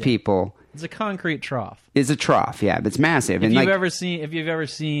homeless people It's a concrete trough. is a trough. Yeah, it's massive. If you've ever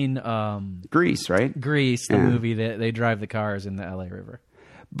seen Greece, right? Grease, the Yeah. movie that they drive the cars in the LA River.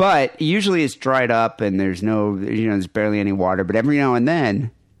 But usually it's dried up and there's there's barely any water. But every now and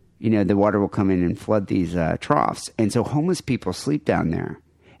then, the water will come in and flood these troughs. And so homeless people sleep down there.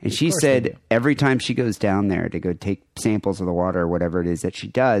 And she course they do. said every time she goes down there to go take samples of the water or whatever it is that she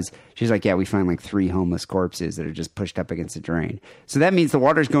does, she's like, yeah, we find 3 homeless corpses that are just pushed up against the drain. So that means the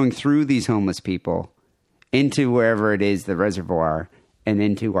water's going through these homeless people into wherever it is, the reservoir, and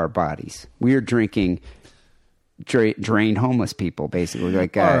into our bodies. We are drinking drained homeless people, basically.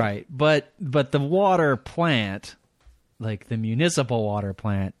 All right, but the water plant, like the municipal water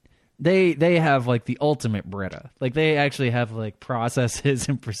plant, they have the ultimate Brita. They actually have processes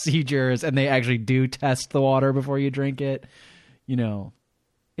and procedures, and they actually do test the water before you drink it.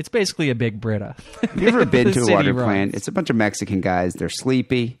 It's basically a big Brita. Have you ever been The to a city water runs. plant? It's a bunch of Mexican guys. They're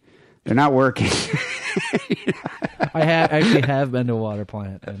sleepy. They're not working. I actually have been to a water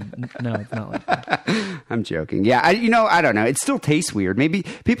plant, and no, it's not like that. I'm joking. Yeah, I don't know. It still tastes weird. Maybe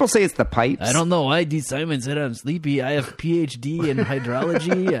people say it's the pipes. I don't know why D. Simon said I'm sleepy. I have PhD in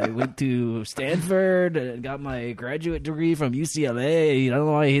hydrology. I went to Stanford and got my graduate degree from UCLA. I don't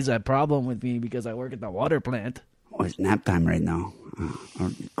know why he's a problem with me because I work at the water plant. Oh, it's nap time right now.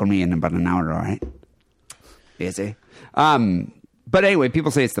 Call me in about an hour, all right? Busy. But anyway,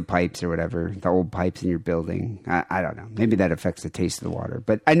 people say it's the pipes or whatever, the old pipes in your building. I don't know. Maybe that affects the taste of the water.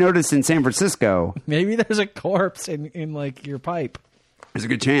 But I noticed in San Francisco, Maybe there's a corpse in your pipe, there's a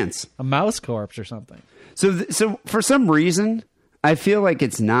good chance. a mouse corpse or something. So for some reason, I feel like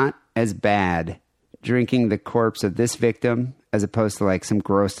it's not as bad drinking the corpse of this victim as opposed to some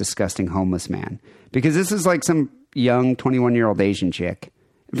gross, disgusting homeless man. Because this is some young 21-year-old Asian chick.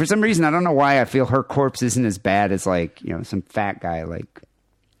 And for some reason, I don't know why I feel her corpse isn't as bad as some fat guy,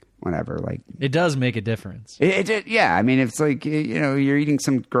 whatever. It does make a difference. Yeah. I mean, it's you're eating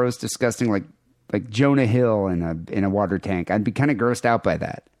some gross, disgusting, like Jonah Hill in a water tank. I'd be kind of grossed out by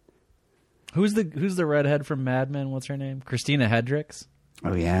that. Who's the redhead from Mad Men? What's her name? Christina Hendricks.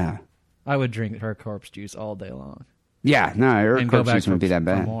 Oh yeah. I would drink her corpse juice all day long. Yeah, no, her And go corpse back juice wouldn't be that for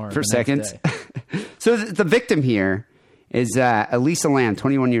bad. more For the next seconds. day. So the victim here is Elisa Lamb,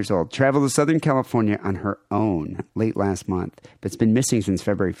 21 years old, traveled to Southern California on her own late last month, but it's been missing since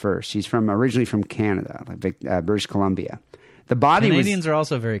February 1st. She's originally from Canada, British Columbia. The body Canadians are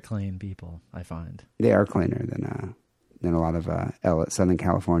also very clean people, I find. They are cleaner than a lot of Southern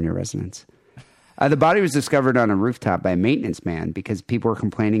California residents. The body was discovered on a rooftop by a maintenance man because people were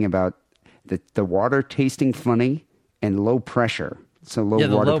complaining about the water tasting funny and low pressure. So The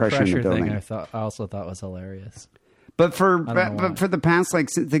water low pressure in the pressure building. thing I also thought was hilarious. But for I don't know why. the past, like,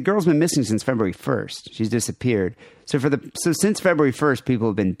 the girl's been missing since February 1st. She's disappeared. So since February 1st, people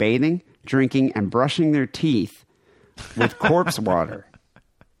have been bathing, drinking, and brushing their teeth with corpse water.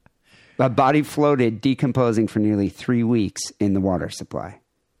 The body floated, decomposing for nearly 3 weeks in the water supply.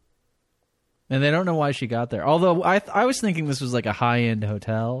 And they don't know why she got there. Although I was thinking this was like a high-end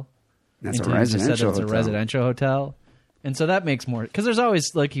hotel. That's a until you just said residential it's a hotel. residential hotel. And so that makes more... Because there's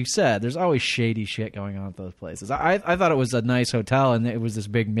always, like you said, there's always shady shit going on at those places. I thought it was a nice hotel, and it was this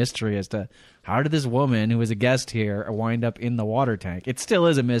big mystery as to how did this woman, who was a guest here, wind up in the water tank. It still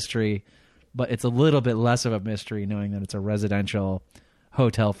is a mystery, but it's a little bit less of a mystery knowing that it's a residential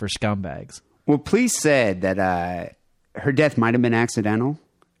hotel for scumbags. Well, police said that her death might have been accidental,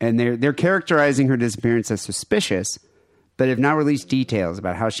 and they're characterizing her disappearance as suspicious, but have not released details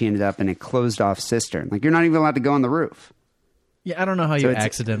about how she ended up in a closed-off cistern. Like, you're not even allowed to go on the roof. Yeah, I don't know how So you it's-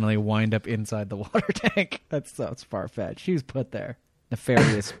 accidentally wind up inside the water tank. That's far-fetched. She was put there.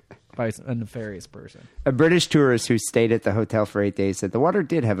 Nefarious by a nefarious person. A British tourist who stayed at the hotel for 8 days said the water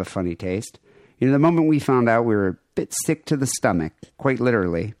did have a funny taste. You know, the moment we found out, we were a bit sick to the stomach, quite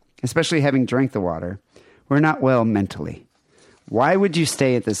literally, especially having drank the water. We're not well mentally. Why would you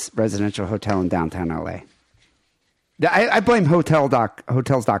stay at this residential hotel in downtown LA? I blame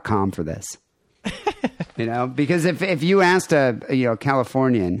hotels.com for this. You know, because if you asked a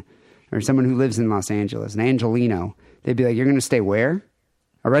Californian or someone who lives in Los Angeles, an Angelino, they'd be like, "You're going to stay where?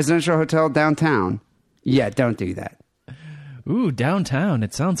 A residential hotel downtown? Yeah, don't do that." Ooh, downtown.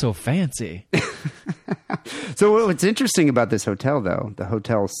 It sounds so fancy. So what's interesting about this hotel, though, the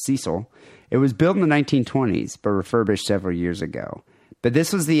Hotel Cecil, it was built in the 1920s, but refurbished several years ago. But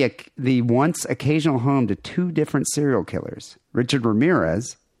this was the once occasional home to two different serial killers. Richard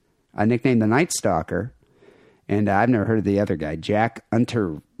Ramirez, nicknamed the Night Stalker, and I've never heard of the other guy, Jack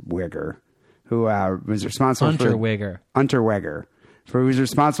Unterweger, who was responsible Unterweger. who was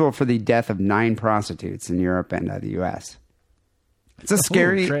responsible for the death of 9 prostitutes in Europe and the U.S. It's a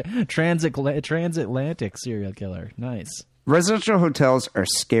scary... Transatlantic serial killer. Nice. Residential hotels are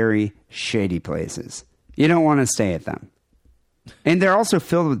scary, shady places. You don't want to stay at them. And they're also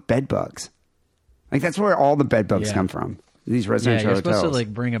filled with bed bugs. Like, that's where all the bed bugs come from. These residential you're hotels. supposed to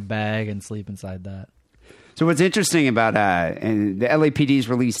like bring a bag and sleep inside that. So what's interesting about and the LAPD's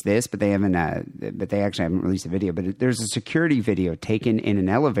released this, but they haven't. But they actually haven't released a video. But there's a security video taken in an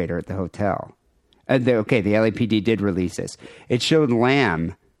elevator at the hotel. The LAPD did release this. It showed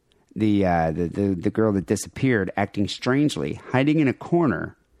Lamb, the girl that disappeared, acting strangely, hiding in a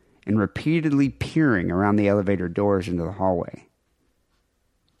corner, and repeatedly peering around the elevator doors into the hallway.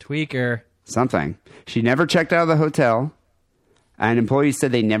 Tweaker. Something. She never checked out of the hotel. And employees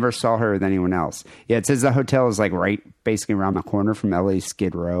said they never saw her with anyone else. Yeah, it says the hotel is like right basically around the corner from LA's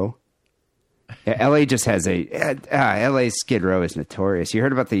Skid Row. Yeah, LA just has LA's Skid Row is notorious. You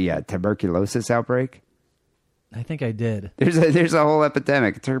heard about the tuberculosis outbreak? I think I did. There's a whole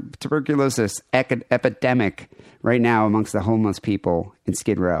epidemic, tuberculosis epidemic right now amongst the homeless people in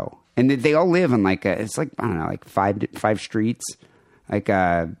Skid Row. And they all live in it's like, I don't know, like five streets. Like,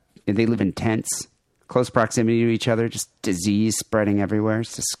 they live in tents. Close proximity to each other, just disease spreading everywhere.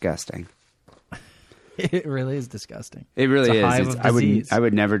 It's disgusting. It really is disgusting. It really It's a is. hive of disease.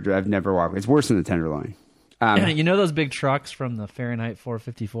 I've never walked. It's worse than the Tenderloin. You know those big trucks from the Fahrenheit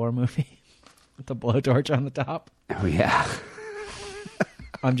 454 movie with the blowtorch on the top? Oh yeah.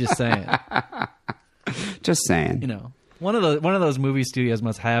 I'm just saying. Just saying. You know, one of those movie studios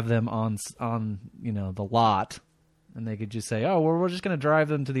must have them on the lot. And they could just say, "Oh, we're just going to drive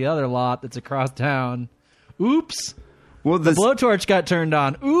them to the other lot that's across town." Oops! Well, The blowtorch got turned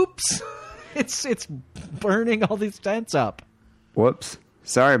on. Oops! It's burning all these tents up. Whoops.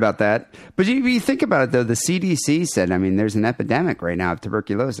 Sorry about that. But you think about it, though. The CDC said, I mean, there's an epidemic right now of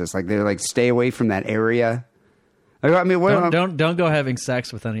tuberculosis. Like, they're like, stay away from that area. Like, I mean, Don't go having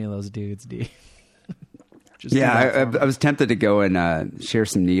sex with any of those dudes, D. Just yeah, I was tempted to go and share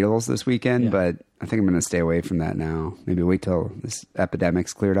some needles this weekend, but I think I'm going to stay away from that now. Maybe wait till this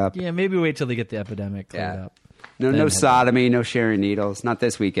epidemic's cleared up. Yeah, maybe wait till they get the epidemic cleared up. No sodomy, no sharing needles. Not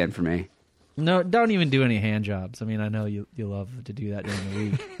this weekend for me. No, don't even do any hand jobs. I mean, I know you love to do that during the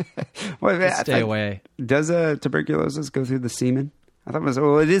week. Well, Just stay away. Does tuberculosis go through the semen? I thought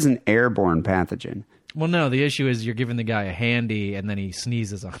it is an airborne pathogen. Well, no, the issue is you're giving the guy a handy and then he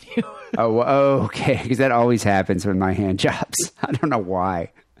sneezes on you. Okay, because that always happens with my hand jobs. I don't know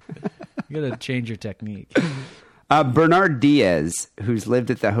why. You got to change your technique. Bernard Diaz, who's lived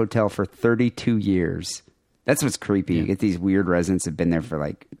at the hotel for 32 years. That's what's creepy. You get these weird residents that have been there for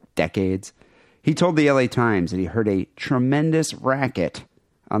like decades. He told the LA Times that he heard a tremendous racket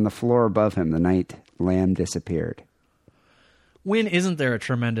on the floor above him the night Lamb disappeared. When isn't there a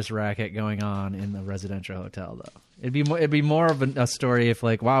tremendous racket going on in the residential hotel, though? It'd be more of a story if,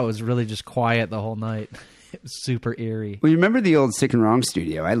 like, wow, it was really just quiet the whole night. It was super eerie. Well, you remember the old Sick and Wrong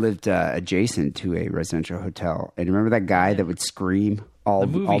studio? I lived adjacent to a residential hotel. And remember that guy that would scream all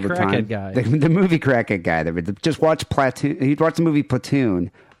the time? Crackhead guy. The movie crackhead guy that would just watch Platoon. He'd watch the movie Platoon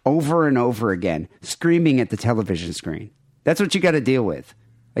over and over again, screaming at the television screen. That's what you got to deal with.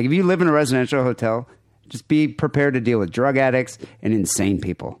 Like, if you live in a residential hotel, just be prepared to deal with drug addicts and insane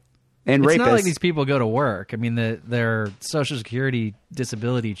people. And rapists. It's not like these people go to work. I mean, their Social Security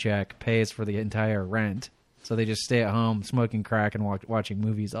disability check pays for the entire rent. So they just stay at home smoking crack and watching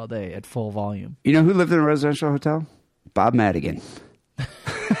movies all day at full volume. You know who lived in a residential hotel? Bob Madigan.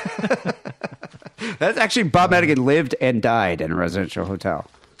 That's actually Bob Madigan lived and died in a residential hotel.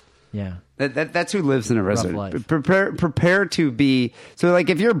 Yeah. That's who lives in a residential. life. Prepare to be. So,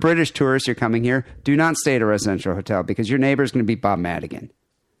 like, if you're a British tourist, you're coming here, do not stay at a residential hotel because your neighbor's going to be Bob Madigan.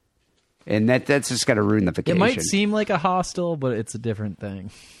 And that's just got to ruin the vacation. It might seem like a hostel, but it's a different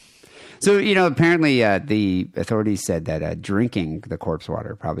thing. So, apparently the authorities said that drinking the corpse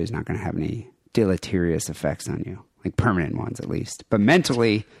water probably is not going to have any deleterious effects on you, like permanent ones at least. But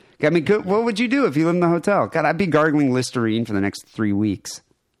mentally, I mean, what would you do if you lived in the hotel? God, I'd be gargling Listerine for the next 3 weeks.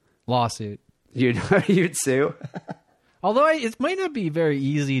 Lawsuit. You'd sue? Although it might not be very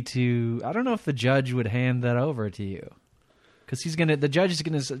easy to... I don't know if the judge would hand that over to you. Because the judge is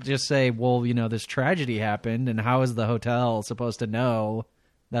going to just say, well, this tragedy happened, and how is the hotel supposed to know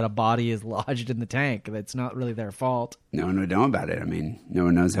that a body is lodged in the tank? That's not really their fault. No one would know about it. I mean, no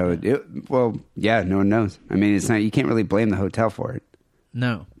one knows how well, yeah, no one knows. I mean, it's not. You can't really blame the hotel for it.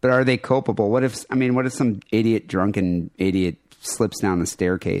 No. But are they culpable? What if some drunken idiot slips down the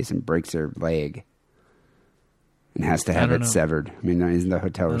staircase and breaks their leg and has to have it severed? I mean, isn't the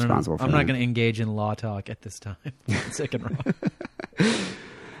hotel responsible for that? I'm not going to engage in law talk at this time. Sick and wrong.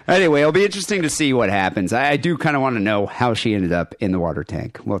 Anyway, it'll be interesting to see what happens. I do kind of want to know how she ended up in the water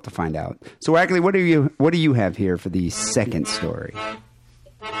tank. We'll have to find out. So, Wackley, what do you have here for the second story?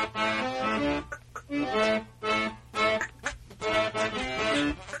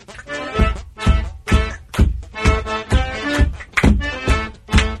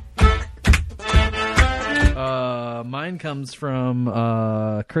 Mine comes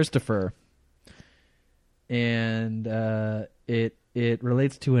from Christopher, and it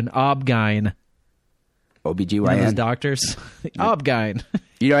relates to an obgyn. OBGYN? Those doctors. Obgyn.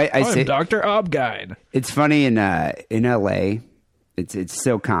 I say Dr. Obgyn. It's funny in LA. It's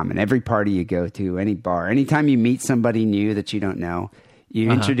so common. Every party you go to, any bar, anytime you meet somebody new that you don't know, you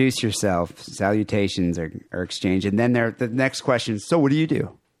introduce yourself. Salutations are exchanged, and then the next question. So, what do you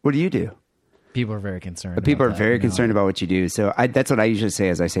do? What do you do? People are very concerned. People are very concerned about what you do. So that's what I usually say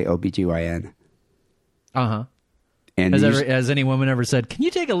as I say OBGYN. Uh-huh. And has any woman ever said, can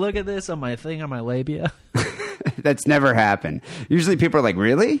you take a look at this on my thing on my labia? That's never happened. Usually people are like,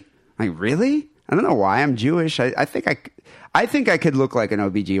 really? Like, really? I don't know why. I'm Jewish. I think I could look like an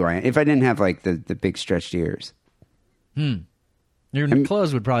OBGYN if I didn't have like the big stretched ears. Your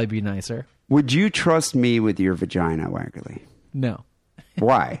clothes would probably be nicer. Would you trust me with your vagina, Wackerly? No.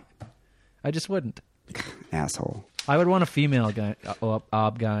 Why? I just wouldn't. Asshole. I would want a female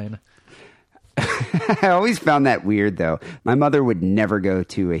obgyn. I always found that weird, though. My mother would never go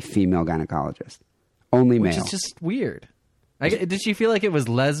to a female gynecologist. Only male. Which is just weird. Did she feel like it was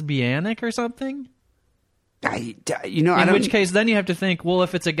lesbianic or something? In which case, then you have to think, well,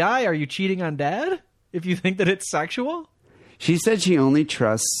 if it's a guy, are you cheating on dad? If you think that it's sexual? She said she only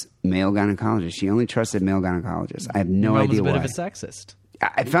trusts male gynecologists. She only trusted male gynecologists. I have no idea why. Your mom was a bit of a sexist.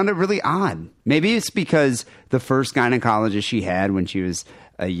 I found it really odd. Maybe it's because the first gynecologist she had when she was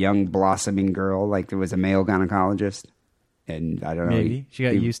a young blossoming girl, like there was a male gynecologist. And I don't know. Maybe she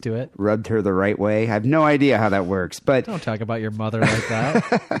got used to it. Rubbed her the right way. I have no idea how that works. But don't talk about your mother like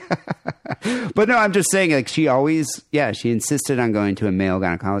that. But no, I'm just saying, like, she insisted on going to a male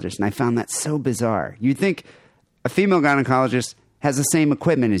gynecologist. And I found that so bizarre. You'd think a female gynecologist has the same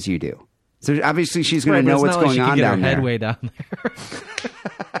equipment as you do. So obviously she's going to know what's going on down there. Headway down there.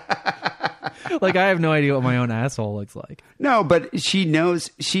 Like, I have no idea what my own asshole looks like. No, but she knows.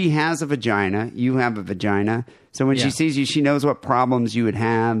 She has a vagina. You have a vagina. So when she sees you, she knows what problems you would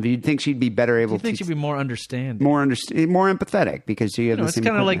have. You'd think she'd be better able to... You think she'd be more understanding. More empathetic because she has the same... It's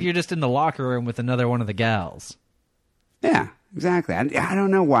kind of like you're just in the locker room with another one of the gals. Yeah, exactly. I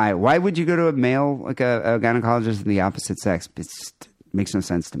don't know why. Why would you go to a male, like a gynecologist of the opposite sex? It makes no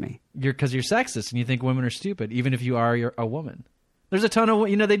sense to me. Because you're sexist and you think women are stupid, even if you're a woman. There's a ton of,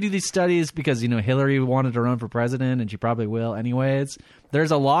 they do these studies because, Hillary wanted to run for president and she probably will anyways.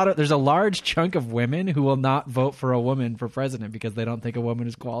 There's a large chunk of women who will not vote for a woman for president because they don't think a woman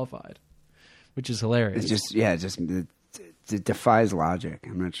is qualified, which is hilarious. It defies logic.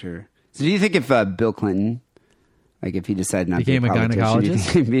 I'm not sure. So do you think if Bill Clinton, like if he decided not became to be a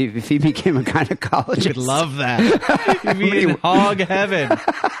gynecologist, if he became a gynecologist, you would love that. You'd be in hog heaven.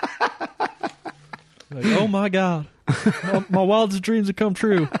 Like, oh my God, my wildest dreams have come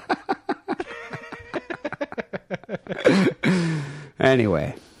true.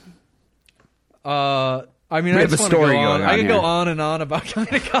 Anyway, I mean, we I have a just story go on. going on I could here. go on and on about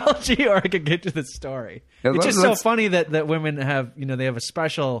gynecology, or I could get to the story. Yeah, It's just let's- so funny that women have, they have a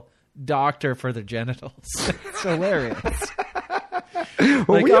special doctor for their genitals. It's hilarious.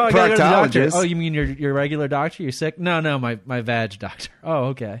 Well, we have I gotta go to the doctor. proctologists. Oh, you mean your regular doctor? You're sick? No, my vag doctor. Oh,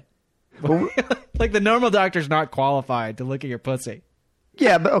 okay. Like the normal doctor's not qualified to look at your pussy.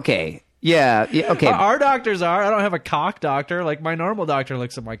 Yeah, but okay. Yeah, okay. Our doctors are. I don't have a cock doctor. Like my normal doctor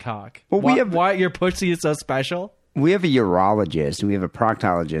looks at my cock. Well, why your pussy is so special? We have a urologist and we have a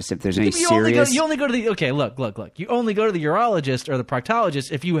proctologist. If there's any You serious, only go to the okay. Look. You only go to the urologist or the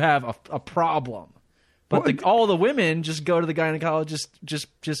proctologist if you have a problem. But all the women just go to the gynecologist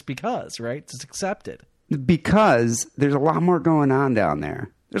just because, right? It's accepted. because there's a lot more going on down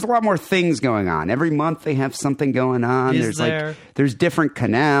there. There's a lot more things going on. Every month they have something going on. Is there? There's different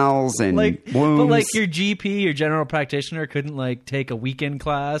canals and wounds. But like your GP, your general practitioner, couldn't like take a weekend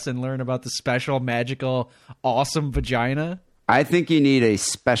class and learn about the special, magical, awesome vagina. I think you need a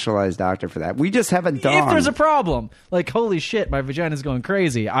specialized doctor for that. We just have a dog. If there's a problem, like holy shit, my vagina's going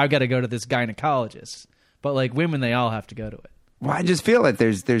crazy. I've got to go to this gynecologist. But like women, they all have to go to it. Well, I just feel that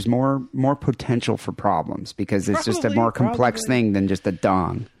there's more potential for problems because it's just a more complex thing than just a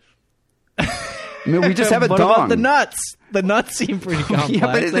dong. I mean, we just have a what dong. about the nuts? The nuts seem pretty complex. Yeah,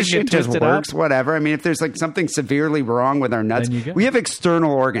 but They the shit get just twisted up. works, whatever. I mean, if there's like something severely wrong with our nuts, Then you go. we have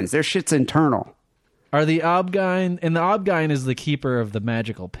external organs. Their shit's internal. Are the Obgyn, and the Obgyn is the keeper of the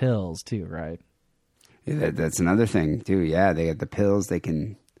magical pills too, right? Yeah, that's another thing too. Yeah, they have the pills. They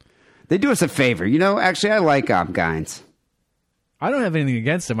do us a favor. You know, actually, I like Obgyns. I don't have anything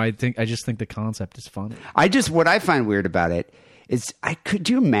against them. I just think the concept is funny. What I find weird about it is, could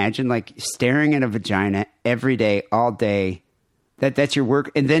you imagine like staring at a vagina every day, all day? That's your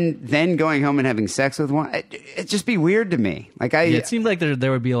work, and then going home and having sex with one. It'd just be weird to me. Like It seemed like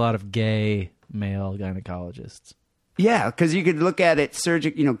there would be a lot of gay male gynecologists. yeah, because you could look at it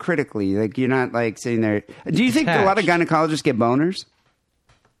critically. Like you're not like sitting there. Do you think a lot of gynecologists get boners?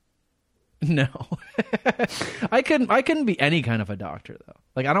 No, I couldn't be any kind of a doctor though.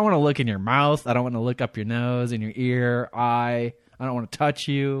 Like I don't want to look in your mouth. I don't want to look up your nose, in your ear, eye. I don't want to touch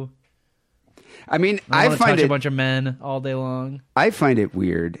you. I mean, I want to find touch it a bunch of men all day long. I find it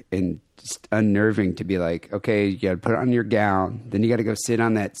weird and just unnerving to be like, okay, you got to put on your gown, then you got to go sit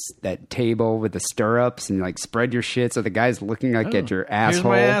on that table with the stirrups and like spread your shit so the guy's looking like at your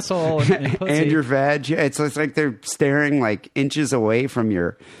asshole. Here's my asshole and pussy. and your vag. Yeah, it's like they're staring like inches away from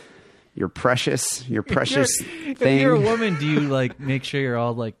your precious thing. If you're a woman, do you like make sure you're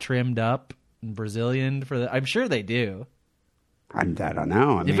all like trimmed up and Brazilian for the? I'm sure they do. I don't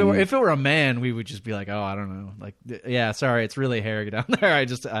know. I mean, If it were a man, we would just be like, oh, I don't know. Like, yeah, sorry, it's really hairy down there.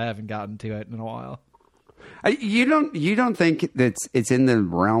 I haven't gotten to it in a while. you don't think that it's in the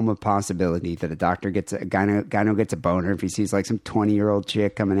realm of possibility that a doctor gets a gyno gets a boner if he sees like some 20-year-old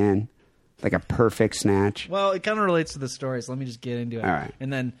chick coming in, like a perfect snatch? Well, it kind of relates to the story, so let me just get into it. All right.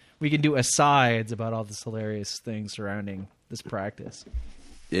 And then we can do asides about all this hilarious things surrounding this practice.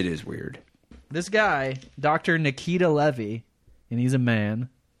 It is weird. This guy, Dr. Nikita Levy, and he's a man.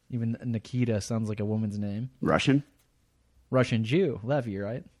 Even Nikita sounds like a woman's name. Russian Jew. Levy,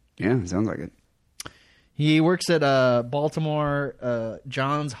 right? Yeah, sounds like it. He works at Baltimore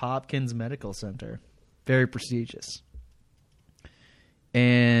Johns Hopkins Medical Center. Very prestigious.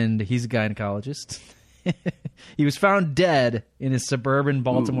 And he's a gynecologist. He was found dead in his suburban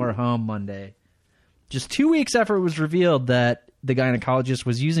Baltimore home Monday. Just 2 weeks after it was revealed that the gynecologist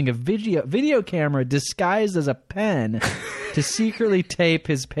was using a video camera disguised as a pen to secretly tape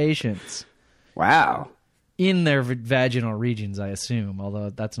his patients. Wow. In their vaginal regions, I assume, although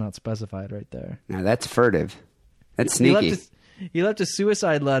that's not specified right there. Now that's furtive. That's sneaky. He left a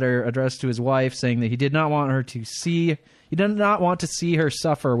suicide letter addressed to his wife saying that he did not want to see her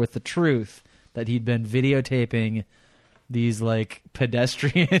suffer with the truth that he'd been videotaping these like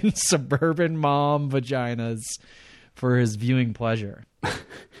pedestrian suburban mom vaginas for his viewing pleasure.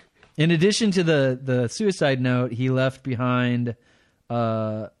 In addition to the suicide note, he left behind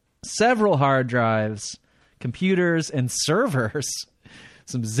several hard drives computers and servers,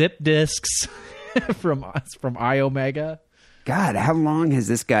 some zip disks from iOmega. God, how long has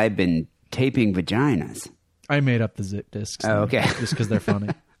this guy been taping vaginas? I made up the zip disks. Oh, okay. Just because they're funny.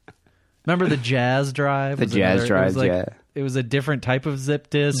 Remember the Jazz Drive? The Jazz Drives, yeah. It was a different type of zip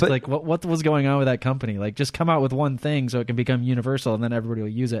disk. But- like, what was going on with that company? Like, just come out with one thing so it can become universal and then everybody will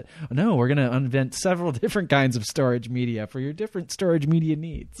use it. No, we're going to invent several different kinds of storage media for your different storage media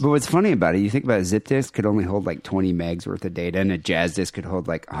needs. But what's funny about it, you think about a zip disk could only hold like 20 megs worth of data, and a Jazz disk could hold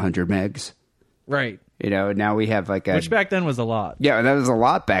like 100 megs. Right. You know, now we have like a... Which back then was a lot. Yeah, that was a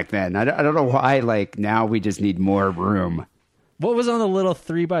lot back then. I don't know why, like, now we just need more room. What was on the little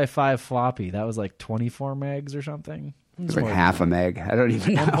 3x5 floppy? That was like 24 megs or something? It's like half a meg. I don't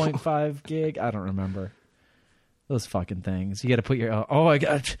even know. 1.5 gig? I don't remember. Those fucking things. You got to put your... Oh, I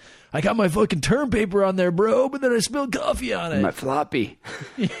got my fucking term paper on there, bro, but then I spilled coffee on it. My floppy.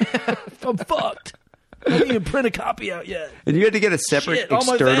 I'm fucked. I didn't even print a copy out yet. And you had to get a separate Shit,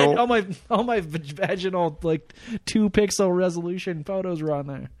 external... all my vaginal, like, 2-pixel resolution photos were on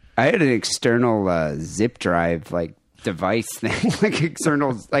there. I had an external zip drive, like, device thing. Like,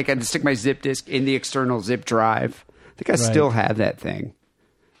 external... Like, I had to stick my zip disk in the external zip drive. I think I still have that thing.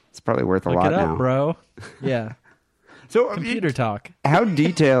 It's probably worth a Look lot it up, now. bro. Yeah. So, Computer talk. How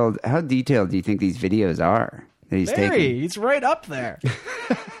detailed do you think these videos are that he's taking? He's right up there.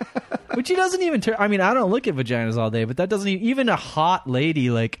 Which he doesn't even turn. I mean, I don't look at vaginas all day, but that doesn't even a hot lady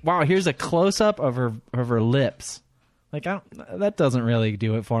like, wow, here's a close up of her lips. Like, that doesn't really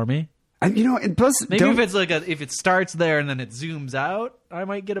do it for me. And, you know, and plus, maybe if it's like if it starts there and then it zooms out, I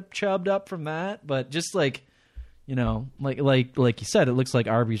might get chubbed up from that. But just like, you know, like you said, it looks like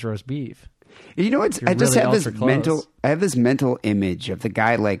Arby's roast beef. You know, I just have this mental image of the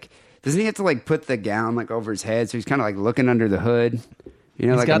guy, like, doesn't he have to like put the gown like over his head, so he's kind of like looking under the hood? You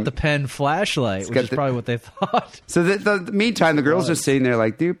know, he's like got the pen flashlight, which is probably what they thought. So the meantime, the girl's just sitting there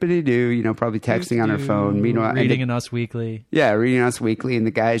like doopity doo, you know, probably texting on her phone. Meanwhile, reading an Us Weekly. Yeah, reading Us Weekly, and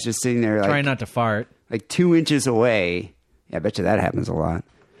the guy's just sitting there like trying not to fart, like 2 inches away. Yeah, I bet you that happens a lot.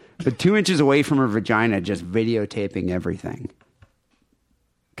 But 2 inches away from her vagina, just videotaping everything.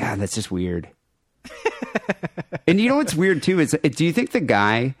 God, that's just weird. And you know what's weird too is, do you think the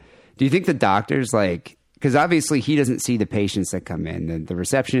doctor's like, because obviously he doesn't see the patients that come in. The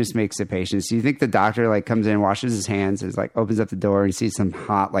receptionist makes the patients. Do you think the doctor like comes in, washes his hands, and like opens up the door and he sees some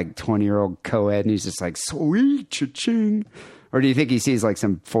hot like 20-year-old co-ed and he's just like, sweet cha-ching? Or do you think he sees like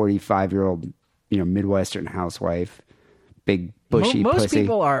some 45-year-old, you know, Midwestern housewife, big bushy most pussy?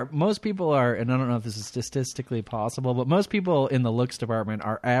 Most people are, and I don't know if this is statistically possible, but most people in the looks department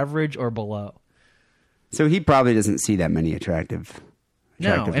are average or below. So he probably doesn't see that many attractive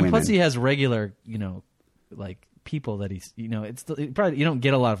and women. Plus he has regular, you know, like people that he's, you know, probably you don't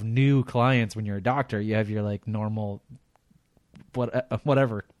get a lot of new clients when you're a doctor. You have your like normal,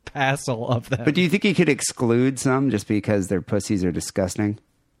 whatever passel of them. But do you think he could exclude some just because their pussies are disgusting?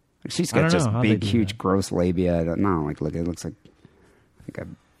 She's got just big, huge, gross labia. I don't know. Like, look, it looks like a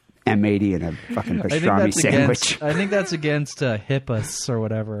M80 and a fucking pastrami sandwich. I think that's against HIPAA or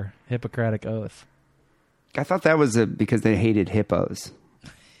whatever, Hippocratic Oath. I thought that was because they hated hippos.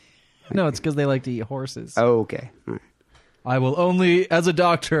 No, it's because they like to eat horses. Oh, okay. All right. I will only, as a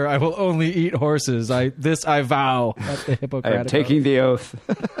doctor, I will only eat horses. I vow. That's the Hippocratic I am taking the oath.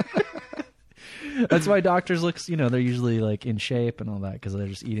 That's why doctors look, you know, they're usually like in shape and all that because they're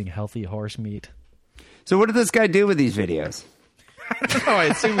just eating healthy horse meat. So what did this guy do with these videos? I don't know. I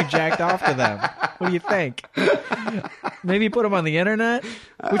assume he jacked off to them. What do you think? Maybe put them on the internet?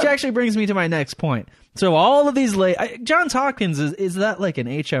 Which actually brings me to my next point. So all of these Johns Hopkins, is that like an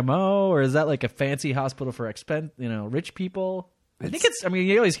HMO or is that like a fancy hospital for rich people? I think it's, I mean,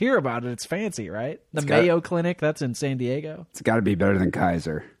 you always hear about it. It's fancy, right? The Mayo Clinic, that's in San Diego. It's got to be better than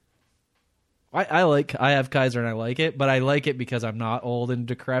Kaiser. I have Kaiser and I like it, but I like it because I'm not old and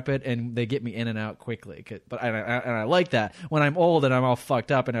decrepit and they get me in and out quickly. But I like that. When I'm old and I'm all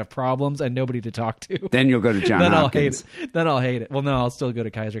fucked up and have problems and nobody to talk to, then you'll go to Johns Hopkins. Then I'll hate it. Well, no, I'll still go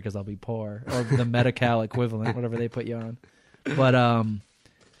to Kaiser because I'll be poor, or the Medi-Cal equivalent, whatever they put you on.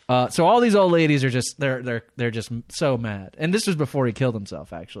 But so all these old ladies are just they're just so mad. And this was before he killed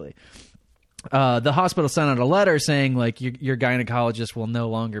himself, actually. The hospital sent out a letter saying like your gynecologist will no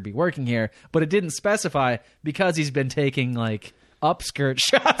longer be working here, but it didn't specify because he's been taking like upskirt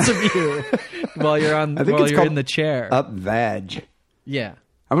shots of you while you're in the chair. Up vag. Yeah.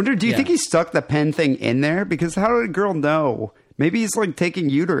 I wonder, do you think he stuck the pen thing in there? Because how did a girl know? Maybe he's like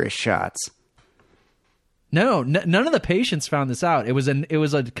taking uterus shots. No, none of the patients found this out. It was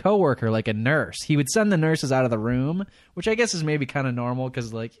a coworker, like a nurse. He would send the nurses out of the room, which I guess is maybe kind of normal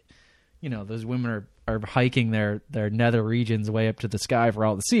because like, those women are hiking their nether regions way up to the sky for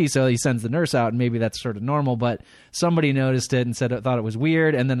all to see. So he sends the nurse out, and maybe that's sort of normal. But somebody noticed it and thought it was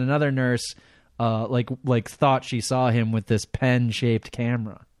weird, and then another nurse like thought she saw him with this pen-shaped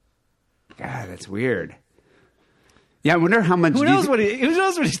camera. God, that's weird. Yeah, I wonder how much. Who knows what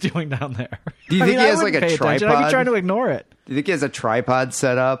he's doing down there? Do you think he has like a tripod? I'd be trying to ignore it. Do you think he has a tripod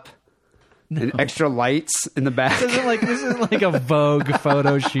set up? No. And extra lights in the back? This is like a Vogue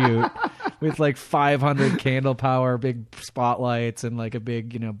photo shoot with like 500 candle power, big spotlights, and like a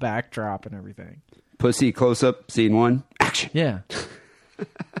big backdrop and everything. Pussy close up, scene 1, action. Yeah.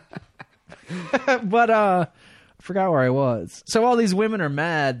 But I forgot where I was. So all these women are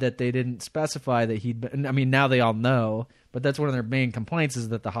mad that they didn't specify that he'd been, I mean, now they all know, but that's one of their main complaints is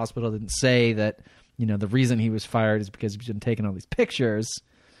that the hospital didn't say that, the reason he was fired is because he's been taking all these pictures.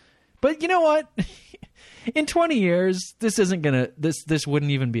 But you know what? In 20 years, this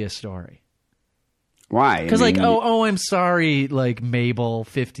wouldn't even be a story. Why? Because I'm sorry, like Mabel,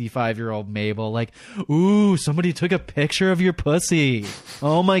 55-year-old Mabel, like, ooh, somebody took a picture of your pussy.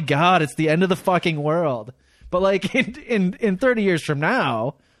 Oh my God, it's the end of the fucking world. But like in 30 years from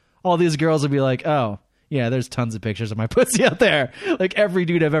now, all these girls will be like, oh, yeah, there's tons of pictures of my pussy out there. Like every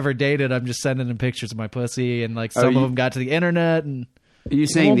dude I've ever dated, I'm just sending him pictures of my pussy, and like some of them got to the internet. And are you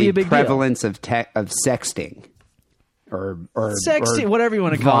saying the prevalence of sexting? Or sexting, whatever you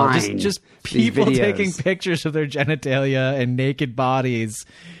want to call it, just people taking pictures of their genitalia and naked bodies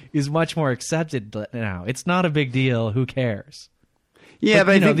is much more accepted now. It's not a big deal. Who cares? Yeah,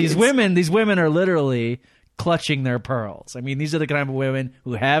 but these women are literally clutching their pearls. I mean, these are the kind of women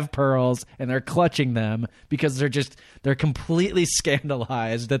who have pearls and they're clutching them because they're completely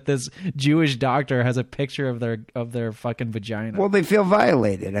scandalized that this Jewish doctor has a picture of their fucking vagina. Well, they feel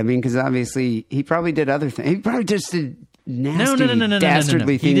violated. I mean, because obviously he probably did other things. He probably just did nasty,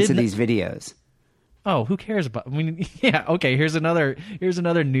 dastardly things to these videos. Oh, who cares about? I mean, yeah, okay. Here's another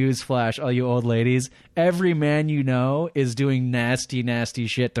news flash, all you old ladies. Every man you know is doing nasty, nasty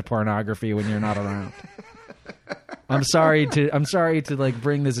shit to pornography when you're not around. I'm sorry to like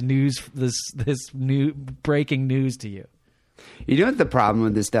bring this new breaking news to you. You know what the problem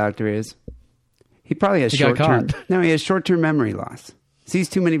with this doctor is? He probably has short-term. No, he has short-term memory loss. Sees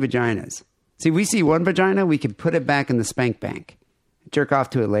too many vaginas. See, we see one vagina, we can put it back in the spank bank, jerk off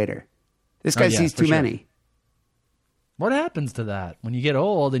to it later. This guy sees too many. What happens to that when you get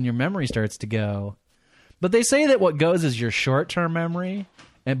old and your memory starts to go? But they say that what goes is your short-term memory,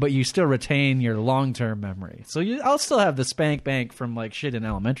 but you still retain your long-term memory. So I'll still have the spank bank from like shit in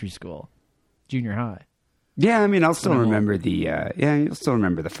elementary school, junior high. Yeah, I mean, I'll still remember you'll still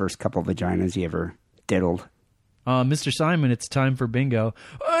remember the first couple vaginas you ever diddled. Mr. Simon, it's time for bingo.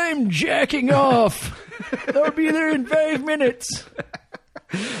 I'm jacking off. I'll be there in 5 minutes.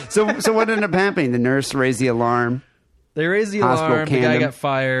 So what ended up happening? The nurse raised the alarm. They raised the alarm. The guy got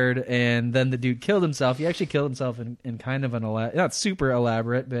fired, and then the dude killed himself. He actually killed himself in kind of not super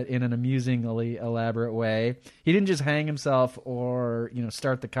elaborate, but in an amusingly elaborate way. He didn't just hang himself or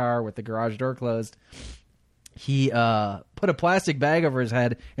start the car with the garage door closed. He put a plastic bag over his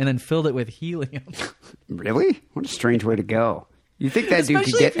head and then filled it with helium. Really? What a strange way to go. You'd think that dude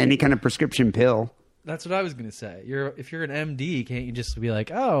could get any kind of prescription pill. That's what I was going to say. If you're an MD, can't you just be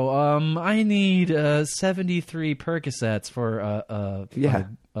like, I need 73 Percocets for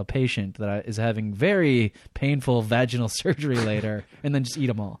a patient that is having very painful vaginal surgery later, and then just eat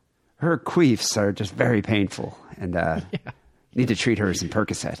them all. Her queefs are just very painful, and need to treat her as some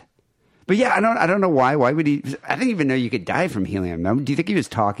Percocet. But yeah, I don't know why. Why would he? I didn't even know you could die from helium. Do you think he was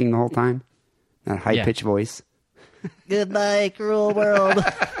talking the whole time? That high-pitched voice? Goodbye, cruel world.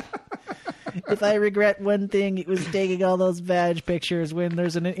 If I regret one thing, it was taking all those vag pictures when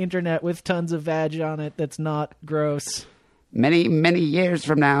there's an internet with tons of vag on it that's not gross. Many, many years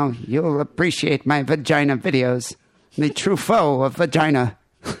from now, you'll appreciate my vagina videos. The true foe of vagina.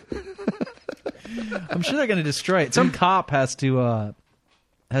 I'm sure they're going to destroy it. Some cop is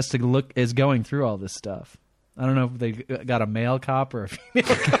going through all this stuff. I don't know if they got a male cop or a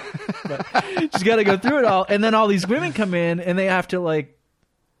female cop, but she's got to go through it all. And then all these women come in and they have to like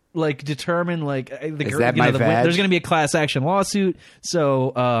determine is that my vag? There's going to be a class action lawsuit.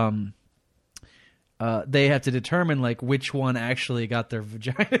 So they have to determine which one actually got their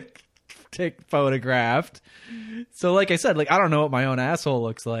vagina photographed. So like I said, I don't know what my own asshole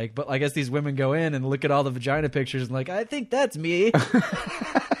looks like, but I guess these women go in and look at all the vagina pictures and I think that's me.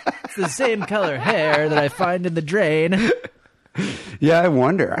 It's the same color hair that I find in the drain. Yeah, I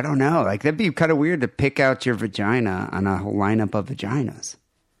wonder. I don't know. That'd be kind of weird to pick out your vagina on a whole lineup of vaginas.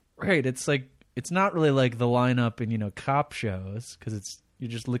 Right. It's not really like the lineup in, cop shows because it's, You're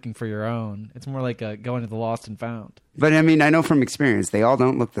just looking for your own. It's more like going to the lost and found. But I mean, I know from experience, they all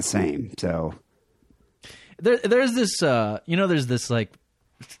don't look the same. So there's this, there's this like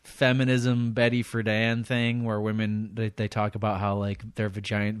feminism Betty Friedan thing where women they talk about how like their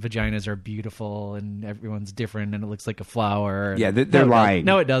vaginas are beautiful and everyone's different and it looks like a flower. Yeah, they're lying.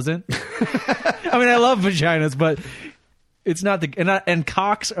 No, it doesn't. I mean, I love vaginas, but it's not and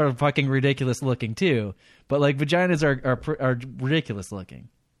cocks are fucking ridiculous looking too. But like vaginas are ridiculous looking.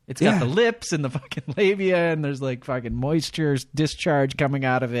 It's got the lips and the fucking labia and there's like fucking moisture discharge coming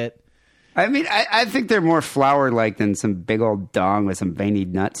out of it. I mean, I think they're more flower-like than some big old dong with some veiny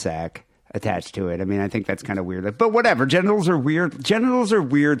nutsack attached to it. I mean, I think that's kind of weird. But whatever, genitals are weird. Genitals are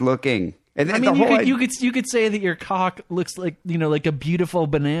weird looking. And I mean, you could say that your cock looks like like a beautiful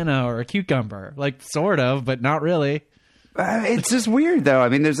banana or a cucumber, like sort of, but not really. It's just weird, though. I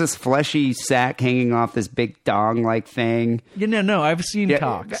mean, there's this fleshy sack hanging off this big dong-like thing. No, I've seen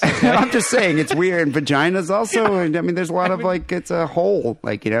cocks. Okay? I'm just saying, it's weird. And vaginas also, and I mean, there's a lot of, like, it's a hole.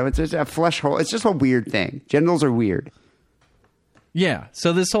 Like, it's just a flesh hole. It's just a weird thing. Genitals are weird. Yeah,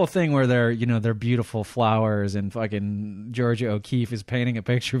 so this whole thing where they're beautiful flowers and fucking Georgia O'Keeffe is painting a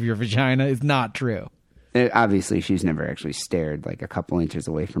picture of your vagina is not true. Obviously, she's never actually stared, like, a couple inches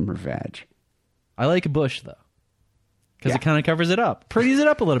away from her vag. I like a bush, though. Because it kind of covers it up. Pretties it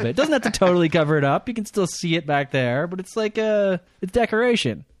up a little bit. It doesn't have to totally cover it up. You can still see it back there, but it's like it's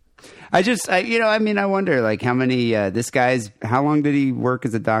decoration. I wonder, like, how many, how long did he work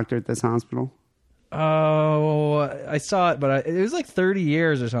as a doctor at this hospital? Oh, I saw it, but it was like 30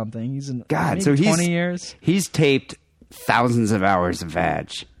 years or something. He's in 20 years. He's taped thousands of hours of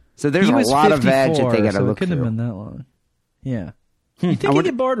vag. So there's a lot of vag that they got to look through. It couldn't have been that long. Yeah. You think he'd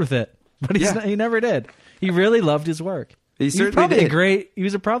get bored with it, but he never did. He really loved his work. He was probably a great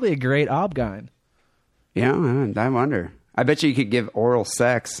obgyn. Yeah, I wonder. I bet you could give oral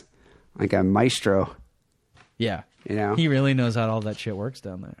sex like a maestro. Yeah. He really knows how all that shit works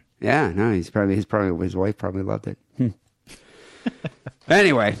down there. Yeah, no, his wife probably loved it.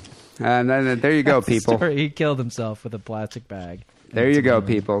 Anyway, there you go, people. He killed himself with a plastic bag. There you go,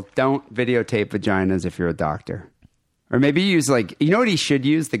 people. Don't videotape vaginas if you're a doctor. Or maybe use what he should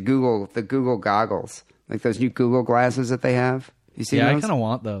use? The Google goggles. Like those new Google glasses that they have. You see those? I kind of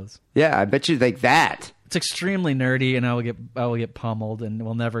want those. Yeah, I bet you like that. It's extremely nerdy, and I will get pummeled, and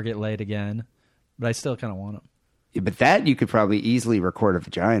we'll never get laid again. But I still kind of want them. Yeah, but that you could probably easily record a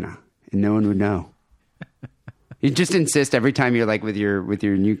vagina, and no one would know. You just insist every time you're like with your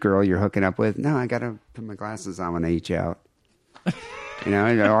new girl you're hooking up with. No, I gotta put my glasses on when I eat you out. Or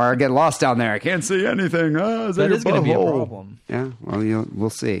I get lost down there. I can't see anything. That is going to be a problem. Yeah, well, we'll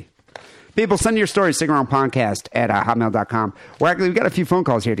see. People, send your stories, SickandWrongPodcast at hotmail.com. We've got a few phone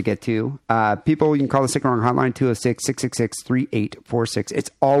calls here to get to. People, you can call the Sick and Wrong hotline, 206-666-3846. It's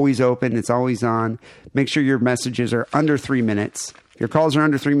always open. It's always on. Make sure your messages are under 3 minutes. If your calls are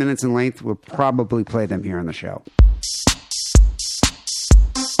under 3 minutes in length, we'll probably play them here on the show.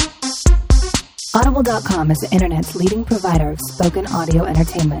 Audible.com is the internet's leading provider of spoken audio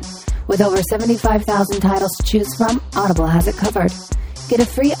entertainment. With over 75,000 titles to choose from, Audible has it covered. Get a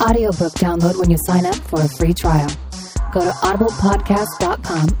free audiobook download when you sign up for a free trial. Go to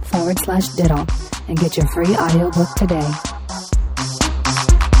audiblepodcast.com/diddle and get your free audiobook today.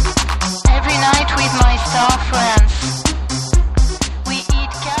 Every night with my star friends, we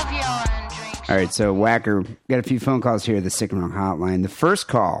eat caviar and drink. All right, so Whacker, got a few phone calls here, the Sick and Wrong hotline. The first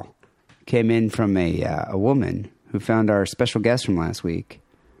call came in from a woman who found our special guest from last week,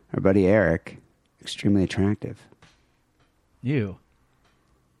 our buddy Eric, extremely attractive. You.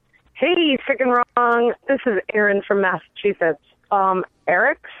 Hey, Sick and Wrong. This is Erin from Massachusetts.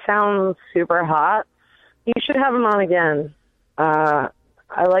 Eric sounds super hot. You should have him on again. I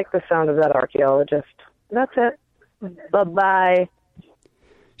like the sound of that archaeologist. That's it. Bye-bye.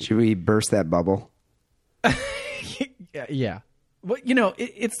 Should we burst that bubble? Yeah. Well,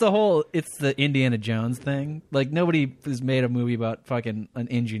 it's the Indiana Jones thing. Like, nobody has made a movie about fucking an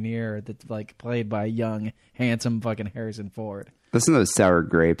engineer that's, like, played by a young, handsome fucking Harrison Ford. Listen to those sour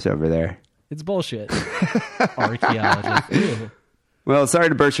grapes over there. It's bullshit. Archaeology. Ew. Well, sorry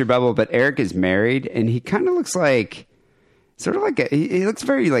to burst your bubble, but Eric is married, and he kind of looks like, he looks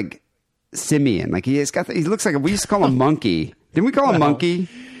very, like, simian. Like, he looks like, we used to call him Monkey. Didn't we call him Monkey?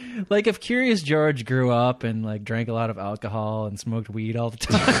 Like, if Curious George grew up and, like, drank a lot of alcohol and smoked weed all the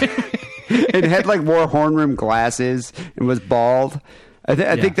time. And had, like, wore horn-rimmed glasses and was bald.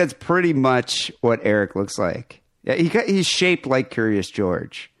 I think that's pretty much what Eric looks like. Yeah, he's shaped like Curious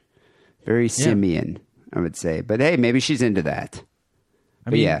George. Very simian, I would say. But hey, maybe she's into that.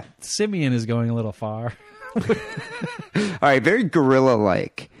 I mean, Simeon is going a little far. All right, very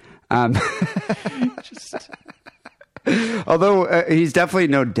gorilla-like. Although he's definitely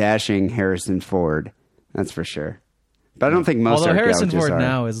no dashing Harrison Ford, that's for sure. But I don't think most. Although Harrison archaeologists Ford are.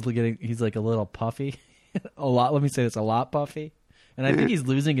 now is he's like a little puffy, a lot. Let me say this, a lot puffy, and I think he's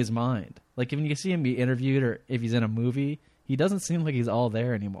losing his mind. Like when you see him be interviewed or if he's in a movie, he doesn't seem like he's all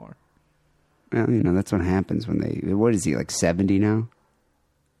there anymore. Well, that's what happens when they. What is he, like 70 now?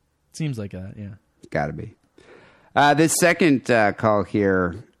 Seems like that, yeah. It's got to be. This second call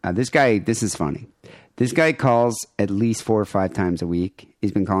here, this guy, this is funny. This guy calls at least 4 or 5 times a week.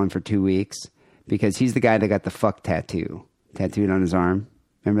 He's been calling for 2 weeks because he's the guy that got the fuck tattooed on his arm.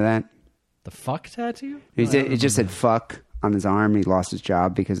 Remember that? The fuck tattoo? It just said fuck on his arm. He lost his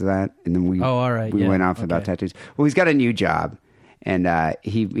job because of that. And then we went off about tattoos. Well, he's got a new job. And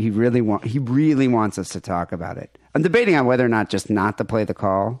he really wants us to talk about it. I'm debating on whether or not just not to play the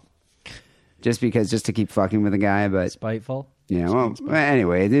call, just to keep fucking with the guy. But spiteful. Yeah. Well,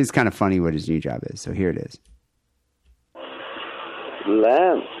 anyway, it is kind of funny what his new job is. So here it is.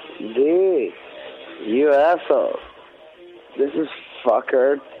 Lamb, D, you asshole. This is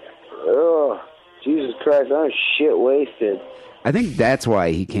fucker. Oh, Jesus Christ, I'm shit wasted. I think that's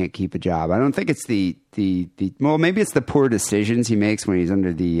why he can't keep a job. I don't think it's the well, maybe it's the poor decisions he makes when he's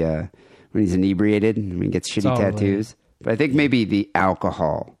under when he's inebriated and when he gets shitty tattoos. But I think maybe the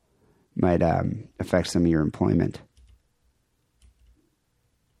alcohol might affect some of your employment.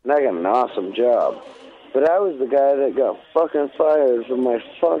 And I got an awesome job, but I was the guy that got fucking fired for my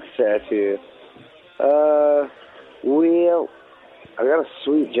fuck tattoo. Well, I got a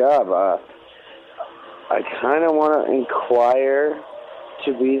sweet job. I kind of want to inquire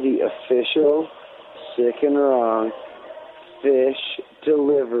to be the official Sick and Wrong fish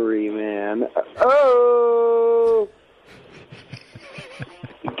delivery man. Oh!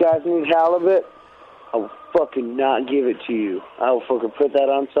 You guys need halibut? I will fucking not give it to you. I will fucking put that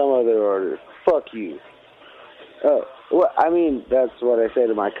on some other order. Fuck you. Well, I mean, that's what I say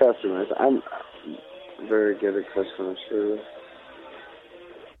to my customers. I'm very good at customer service.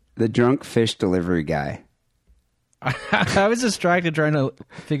 The drunk fish delivery guy. I was distracted trying to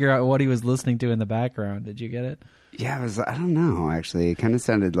figure out what he was listening to in the background. Did you get it? Yeah, I don't know, actually. It kind of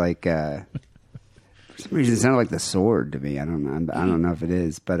sounded like, for some reason, it sounded like The Sword to me. I don't know if it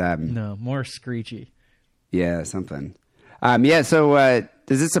is, but... no, more screechy. Yeah, something. So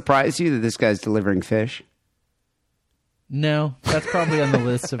does it surprise you that this guy's delivering fish? No, that's probably on the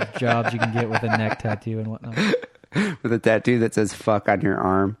list of jobs you can get with a neck tattoo and whatnot. With a tattoo that says fuck on your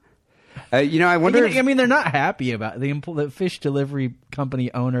arm. I wonder I mean, they're not happy about it. The fish delivery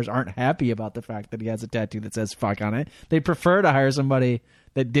company owners aren't happy about the fact that he has a tattoo that says fuck on it. They prefer to hire somebody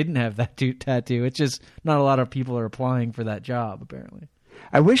that didn't have that tattoo. It's just not a lot of people are applying for that job, apparently.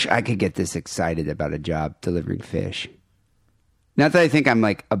 I wish I could get this excited about a job delivering fish. Not that I think I'm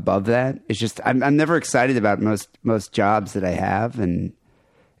like above that. It's just I'm never excited about most jobs that I have, and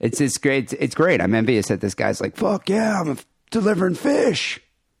it's great. It's great. I'm envious that this guy's like, fuck yeah, I'm delivering fish.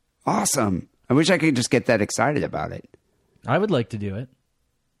 Awesome. I wish I could just get that excited about it. I would like to do it.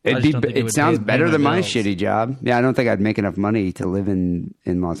 It sounds better than my shitty job. Yeah, I don't think I'd make enough money to live in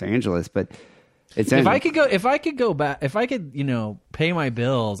Los Angeles, but if I could go back, if I could, pay my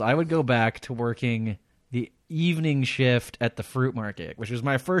bills, I would go back to working the evening shift at the fruit market, which was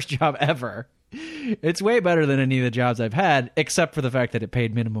my first job ever. It's way better than any of the jobs I've had, except for the fact that it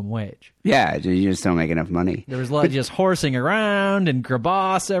paid minimum wage. Yeah, you just don't make enough money. There was a lot of just horsing around and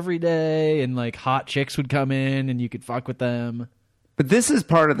graboss every day, and like hot chicks would come in and you could fuck with them. But this is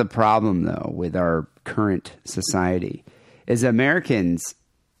part of the problem, though, with our current society, is Americans.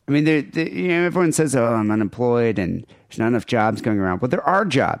 I mean, everyone says, "Oh, I'm unemployed and there's not enough jobs going around." Well, there are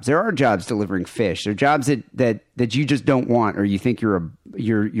jobs. There are jobs delivering fish. There are jobs that you just don't want, or you think you're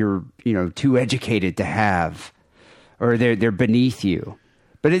too educated to have, or they're beneath you.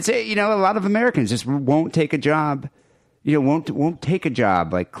 But it's a lot of Americans just won't take a job. Won't take a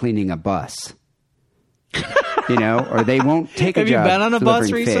job like cleaning a bus. Or they won't take a job. Have you been on a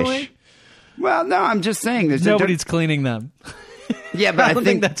bus recently? Fish. Well, no, I'm just saying. Nobody's cleaning them. Yeah, but I don't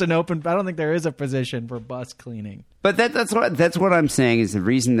think that's an open. I don't think there is a position for bus cleaning. But that's what I'm saying is the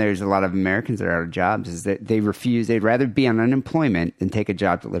reason there's a lot of Americans that are out of jobs is that they refuse. They'd rather be on unemployment than take a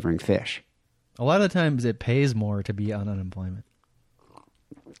job delivering fish. A lot of times it pays more to be on unemployment.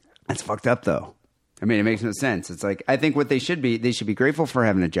 That's fucked up, though. I mean, it makes no sense. It's like I think what they should be grateful for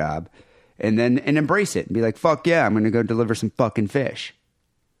having a job, and embrace it and be like, fuck yeah, I'm going to go deliver some fucking fish,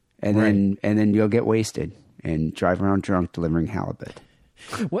 and then you'll get wasted and drive around drunk delivering halibut.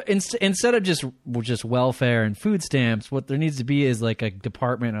 Instead of just welfare and food stamps, what there needs to be is like a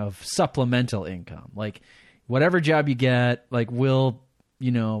department of supplemental income. Like whatever job you get, like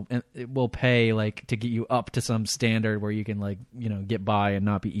it will pay like to get you up to some standard where you can like, get by and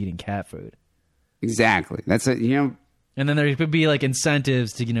not be eating cat food. Exactly. That's And then there could be like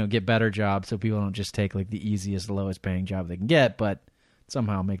incentives to, get better jobs so people don't just take like the easiest, lowest paying job they can get, but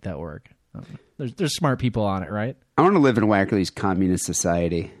somehow make that work. There's smart people on it, right? I want to live in Wackerly's communist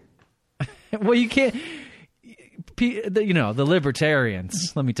society. Well, you can't. The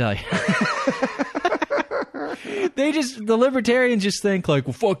libertarians. Let me tell you, the libertarians just think like,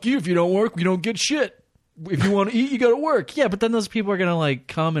 well, fuck you. If you don't work, you don't get shit. If you want to eat, you got to work. Yeah, but then those people are gonna like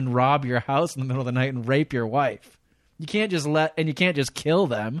come and rob your house in the middle of the night and rape your wife. You can't just kill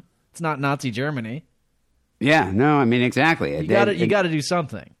them. It's not Nazi Germany. Yeah, no, I mean exactly. You got to do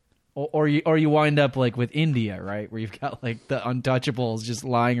something. Or you wind up like with India, right, where you've got like the untouchables just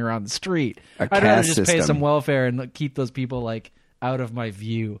lying around the street. I'd rather just pay some welfare and keep those people like out of my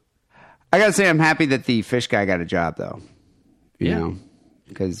view. I gotta say, I'm happy that the fish guy got a job, though. You know,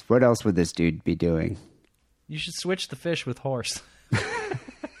 because what else would this dude be doing? You should switch the fish with horse,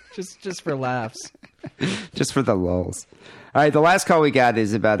 just for laughs, just for the lulls. All right, the last call we got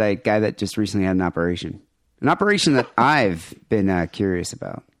is about a guy that just recently had an operation that I've been curious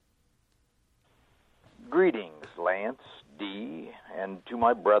about. Greetings, Lance, D, and to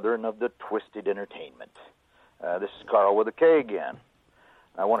my brethren of the Twisted Entertainment. This is Carl with a K again.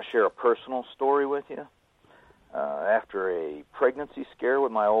 I want to share a personal story with you. After a pregnancy scare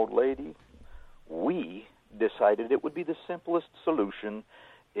with my old lady, we decided it would be the simplest solution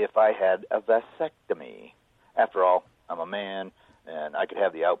if I had a vasectomy. After all, I'm a man, and I could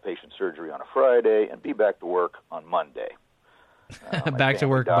have the outpatient surgery on a Friday and be back to work on Monday. Back to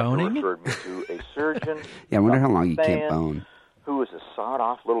work boning? Referred me to a surgeon. Yeah, I wonder how long you can't bone. Who was a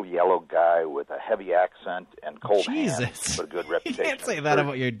sawed-off little yellow guy with a heavy accent and cold hands, but a good reputation. You can't say that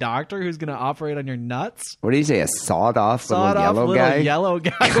about your doctor who's going to operate on your nuts. What did he say? A sawed-off little yellow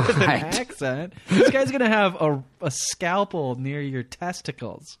guy with an accent. This guy's going to have a scalpel near your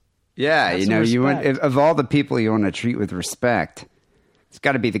testicles. Yeah, you want of all the people you want to treat with respect, it's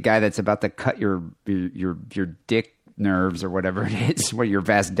got to be the guy that's about to cut your dick nerves or whatever it is, your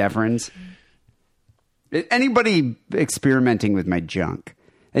vas deferens. Anybody experimenting with my junk,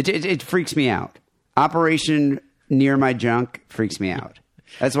 it freaks me out. Operation near my junk freaks me out.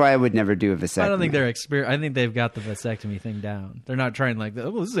 That's why I would never do a vasectomy. I don't think they're I think they've got the vasectomy thing down. They're not trying like,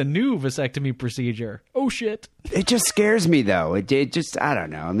 this is a new vasectomy procedure. Oh shit! It just scares me though. It just I don't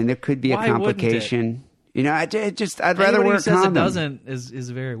know. I mean, there could be a complication. I'd rather wear a condom. It doesn't is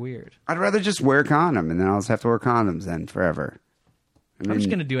very weird. I'd rather just wear a condom, and then I'll just have to wear condoms then forever. I'm just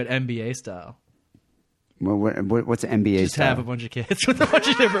gonna do it NBA style. Well, what's NBA just style? Have a bunch of kids with a bunch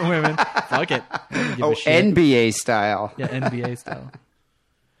of different women. Fuck it. NBA style. Yeah, NBA style.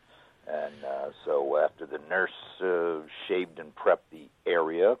 And so after the nurse shaved and prepped the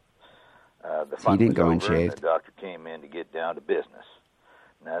area, the fun didn't was go over and shave. The doctor came in to get down to business.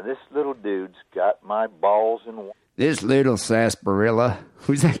 Now, this little dude's got my balls in one. This little sarsaparilla.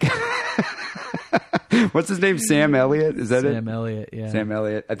 Who's that guy? What's his name? Sam Elliott? Is that it? Sam Elliott, yeah. Sam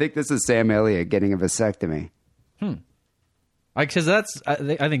Elliott. I think this is Sam Elliott getting a vasectomy. Because I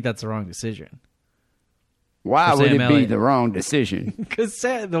think that's the wrong decision. Why would it be the wrong decision? Because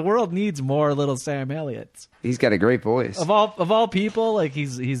the world needs more little Sam Elliots. He's got a great voice. Of all people, like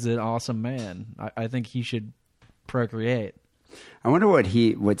he's an awesome man. I think he should procreate. I wonder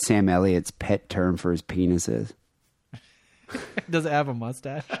what Sam Elliott's pet term for his penis is. Does it have a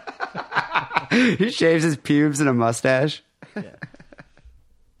mustache? He shaves his pubes and a mustache. Yeah.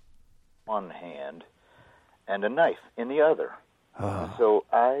 One hand and a knife in the other. Oh. So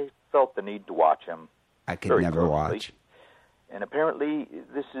I felt the need to watch him. I could never watch. And apparently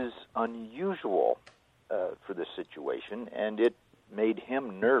this is unusual for this situation, and it made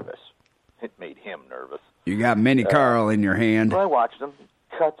him nervous. You got Mini Carl in your hand. So I watched him.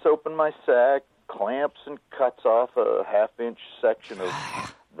 Cuts open my sack, clamps and cuts off a half-inch section of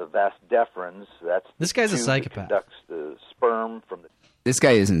the vas deferens. This guy's a psychopath. That conducts the sperm from the... This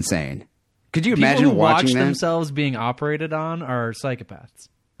guy is insane. Could you People imagine who watching watch that? themselves being operated on are psychopaths.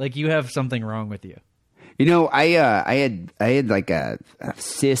 Like, you have something wrong with you. I had like a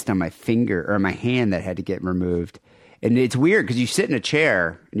cyst on my finger or my hand that had to get removed, And it's weird because you sit in a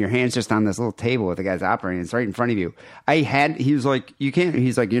chair and your hand's just on this little table with the guy's operating. It's right in front of you. He was like, you can't.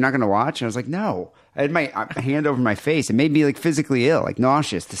 He's like, you're not going to watch? And I was like, no. I had my hand over my face. It made me like physically ill, like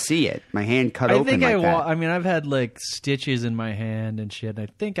nauseous to see it. My hand cut open like that. I mean, I've had like stitches in my hand and shit. I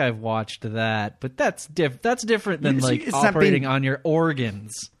think I've watched that, but that's different than like operating on your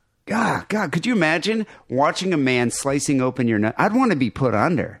organs. God, could you imagine watching a man slicing open your nut? I'd want to be put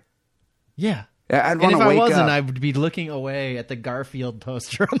under. Yeah. I'd want to wake up. If I wasn't, I would be looking away at the Garfield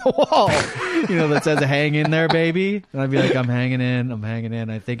poster on the wall, that says "Hang in there, baby." And I'd be like, "I'm hanging in.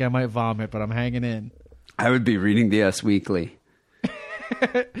 I think I might vomit, but I'm hanging in." I would be reading the Us Weekly.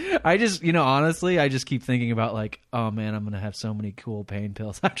 I just, honestly, I just keep thinking about like, oh man, I'm gonna have so many cool pain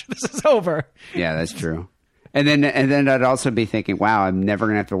pills after this is over. Yeah, that's true. And then I'd also be thinking, wow, I'm never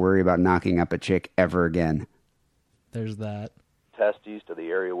gonna have to worry about knocking up a chick ever again. There's that. Testes to the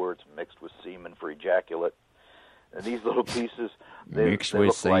area where it's mixed with semen for ejaculate. And these little pieces, they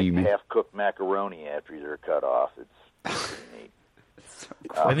look like half-cooked macaroni after they're cut off. It's pretty neat. So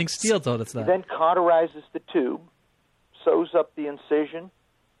cool. I think Steele told us that. He then cauterizes the tube, sews up the incision.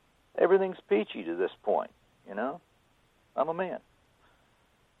 Everything's peachy to this point, I'm a man.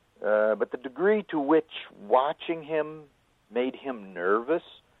 But the degree to which watching him made him nervous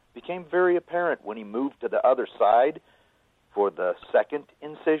became very apparent when he moved to the other side for the second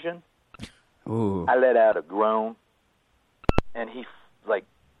incision. Ooh. I let out a groan, and he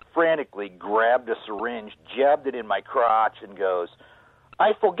frantically grabbed a syringe, jabbed it in my crotch, and goes,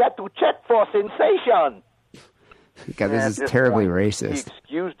 "I forget to check for sensation." God, this is terribly racist. He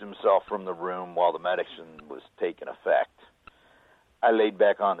excused himself from the room while the medicine was taking effect. I laid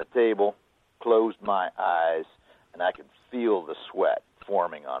back on the table, closed my eyes, and I could feel the sweat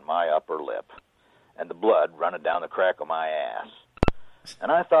forming on my upper lip and the blood running down the crack of my ass.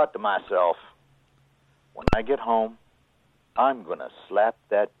 And I thought to myself, when I get home, I'm going to slap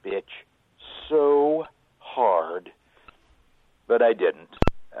that bitch so hard. But I didn't.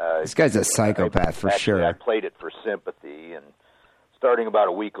 This guy's a psychopath for sure. I played it for sympathy, and starting about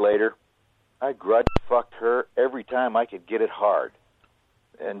a week later, I grudge fucked her every time I could get it hard,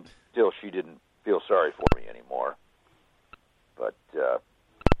 until she didn't feel sorry for me anymore. But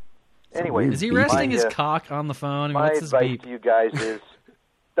anyway, is he resting his cock on the phone? I mean, my what's his advice beep? to you guys is,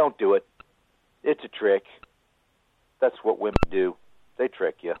 don't do it. It's a trick. That's what women do. They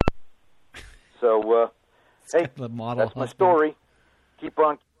trick you. So, hey, the model that's my story. Keep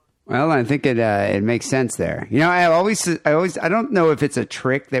on. Well, I think it makes sense there. I don't know if it's a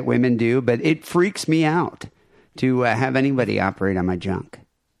trick that women do, but it freaks me out to have anybody operate on my junk.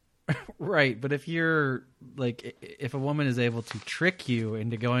 Right, but if you're if a woman is able to trick you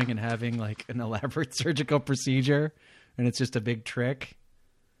into going and having like an elaborate surgical procedure, and it's just a big trick,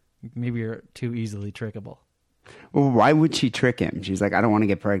 maybe you're too easily trickable. Well, why would she trick him? She's like, I don't want to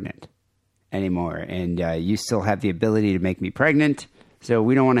get pregnant anymore, and you still have the ability to make me pregnant. So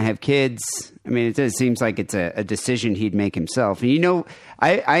we don't want to have kids. I mean, it seems like it's a decision he'd make himself. And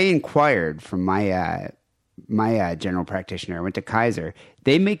I inquired from my general practitioner. I went to Kaiser.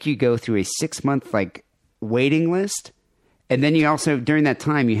 They make you go through a 6-month waiting list, and then you also during that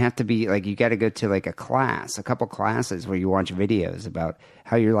time you have to be you got to go to a couple classes where you watch videos about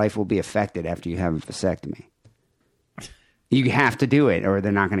how your life will be affected after you have a vasectomy. You have to do it, or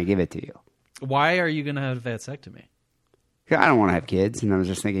they're not going to give it to you. Why are you going to have a vasectomy? I don't want to have kids, and I was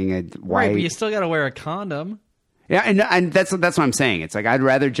just thinking, why? Right, but you still got to wear a condom. Yeah, and that's what I'm saying. It's I'd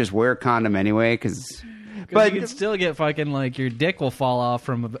rather just wear a condom anyway, but you can still get fucking your dick will fall off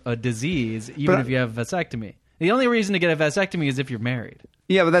from a disease even if you have a vasectomy. The only reason to get a vasectomy is if you're married.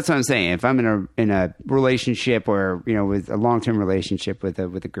 Yeah, but that's what I'm saying. If I'm in a relationship or with a long-term relationship with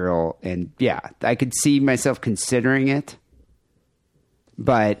a girl, and yeah, I could see myself considering it.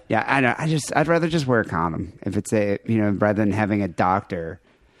 But yeah, I'd rather just wear a condom if it's rather than having a doctor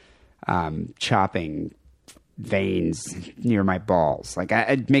chopping veins near my balls,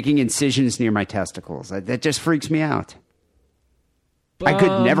 making incisions near my testicles. That just freaks me out. I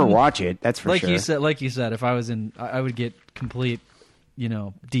could never watch it. That's for sure. Like you said, if I was I would get complete,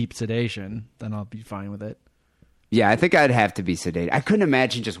 deep sedation. Then I'll be fine with it. Yeah, I think I'd have to be sedated. I couldn't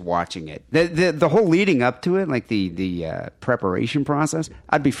imagine just watching it. The whole leading up to it, the preparation process,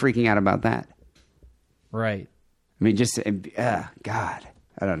 I'd be freaking out about that. Right. I mean, just God,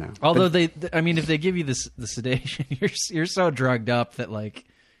 I don't know. Although if they give you the sedation, you're so drugged up that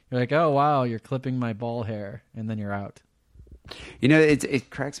you're like, oh wow, you're clipping my ball hair, and then you're out. It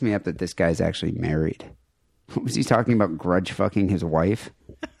cracks me up that this guy's actually married. Was he talking about grudge fucking his wife?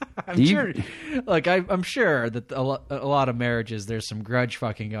 I'm sure. Like I'm sure that a lot of marriages there's some grudge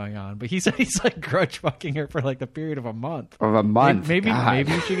fucking going on, but he's like grudge fucking her for like the period of a month. Maybe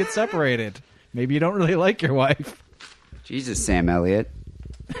you should get separated. Maybe you don't really like your wife. Jesus, Sam Elliott.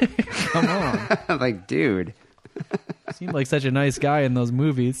 Come on. Like, dude. Seemed like such a nice guy in those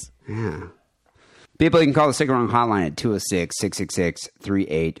movies. Yeah. People, you can call the Sick and Wrong hotline at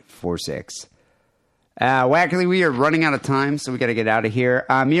 206-666-3846. Wackerly, we are running out of time, so we got to get out of here.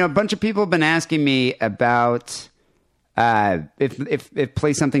 A bunch of people have been asking me about if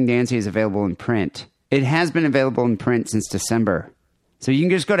Play Something Dancy is available in print. It has been available in print since December. So you can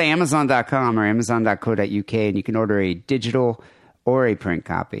just go to Amazon.com or Amazon.co.uk and you can order a digital or a print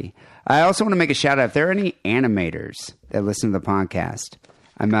copy. I also want to make a shout out. If there are any animators that listen to the podcast,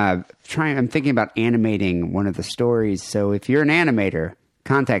 I'm thinking about animating one of the stories. So if you're an animator,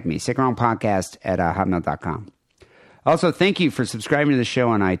 contact me, sickandwrongpodcast@hotmail.com. Also, thank you for subscribing to the show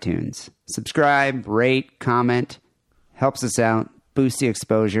on iTunes. Subscribe, rate, comment, helps us out, boosts the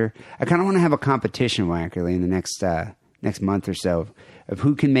exposure. I kind of want to have a competition, Wackerly, in the next month or so of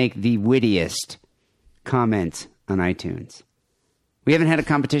who can make the wittiest comment on iTunes. We haven't had a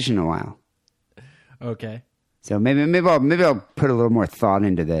competition in a while. Okay. So maybe I'll put a little more thought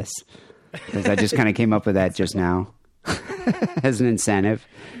into this, because I just kind of came up with that just now as an incentive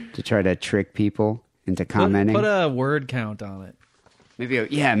to try to trick people into commenting. Put a word count on it.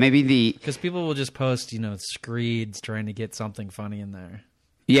 Maybe because people will just post, screeds trying to get something funny in there.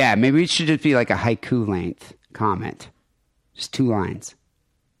 Yeah, maybe it should just be like a haiku length comment, just 2 lines.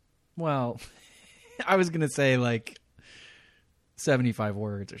 Well, I was gonna say like 75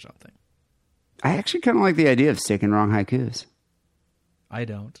 words or something. I actually kind of like the idea of Sick and Wrong haikus. I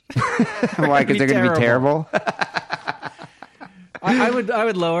don't. Why? Because they're going to be terrible? I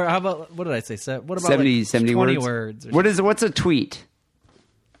would lower. How about, what did I say? What about 70 20 words? What's a tweet?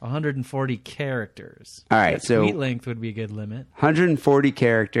 140 characters. All right, so tweet length would be a good limit. 140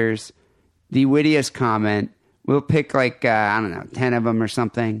 characters. The wittiest comment. We'll pick 10 of them or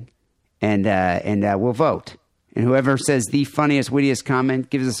something, and we'll vote. And whoever says the funniest, wittiest comment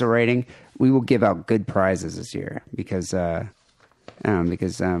gives us a rating. We will give out good prizes this year because we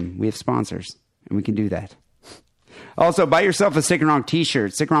have sponsors and we can do that. Also, buy yourself a Sick and Wrong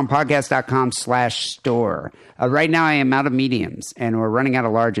t-shirt, sickandwrongpodcast.com/store. Right now I am out of mediums and we're running out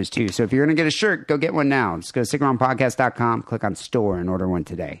of larges too. So if you're going to get a shirt, go get one now. Just go to sickandwrongpodcast.com, click on store and order one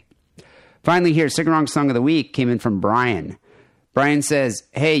today. Finally here, Sick and Wrong Song of the Week came in from Brian. Brian says,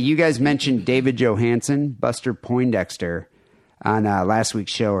 hey, you guys mentioned David Johansen, Buster Poindexter, on last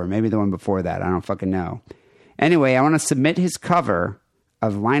week's show, or maybe the one before that. I don't fucking know. Anyway, I want to submit his cover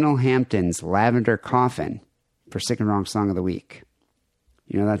of Lionel Hampton's Lavender Coffin for Sick and Wrong Song of the Week.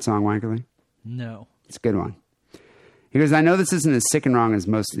 You know that song, Wackerly? No. It's a good one. He goes, I know this isn't as sick and wrong as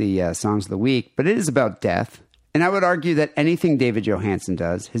most of the songs of the week, but it is about death. And I would argue that anything David Johansen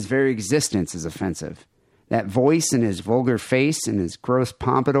does, his very existence is offensive. That voice and his vulgar face and his gross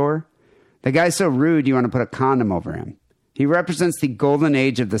pompadour. The guy's so rude you want to put a condom over him. He represents the golden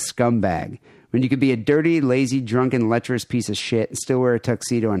age of the scumbag, when you could be a dirty, lazy, drunken, lecherous piece of shit and still wear a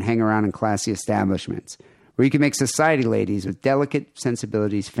tuxedo and hang around in classy establishments, where you can make society ladies with delicate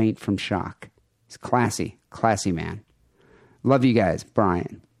sensibilities faint from shock. He's classy man. Love you guys,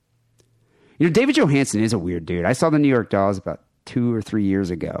 Brian. David Johansen is a weird dude. I saw the New York Dolls about 2 or 3 years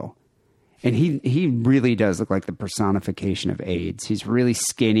ago. And he really does look like the personification of AIDS. He's really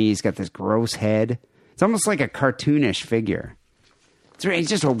skinny. He's got this gross head. It's almost like a cartoonish figure. He's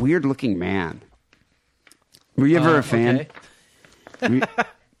just a weird-looking man. Were you ever a fan? Okay.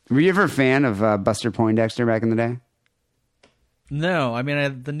 Were you ever a fan of Buster Poindexter back in the day? No. I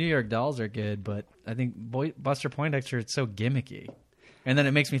mean, the New York Dolls are good, but I think Buster Poindexter is so gimmicky. And then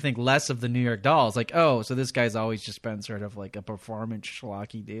it makes me think less of the New York Dolls. Like, oh, so this guy's always just been sort of like a performance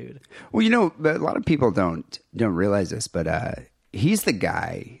schlocky dude. Well, a lot of people don't realize this, but he's the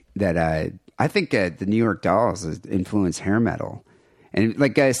guy that I think the New York Dolls influenced hair metal. And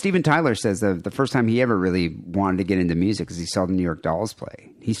like Steven Tyler says, the first time he ever really wanted to get into music is he saw the New York Dolls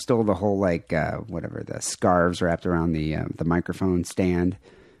play. He stole the whole the scarves wrapped around the microphone stand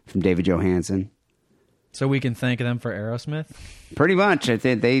from David Johansen. So we can thank them for Aerosmith? Pretty much.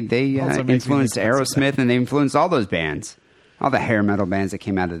 They influenced Aerosmith, and they influenced all those bands. All the hair metal bands that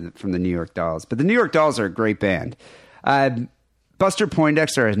came out from the New York Dolls. But the New York Dolls are a great band. Buster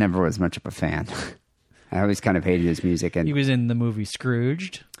Poindexter I never was much of a fan. I always kind of hated his music. And he was in the movie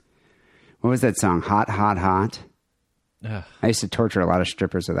Scrooged. What was that song? Hot, Hot, Hot? Ugh. I used to torture a lot of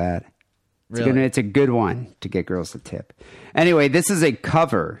strippers with that. Really? It's a good one to get girls to tip. Anyway, this is a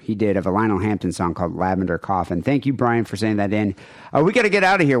cover he did of a Lionel Hampton song called Lavender Coffin. Thank you, Brian, for saying that in. We got to get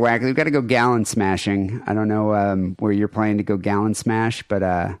out of here, Wack. We've got to go gallon smashing. I don't know where you're planning to go gallon smash, but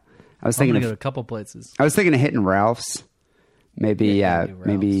I was thinking I'm gonna go to a couple places. I was thinking of hitting Ralph's. Maybe How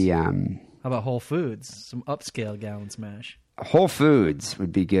about Whole Foods? Some upscale gallon smash. Whole Foods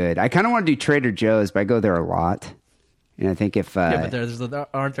would be good. I kind of want to do Trader Joe's, but I go there a lot. And I think if... but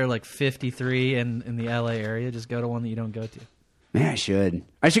aren't there like 53 in the LA area? Just go to one that you don't go to. Man, I should.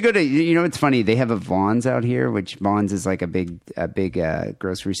 I should go to... You know, it's funny. They have a Vaughn's out here, which Vaughn's is like a big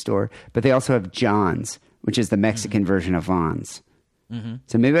grocery store. But they also have John's, which is the Mexican version of Vaughn's. Mm-hmm.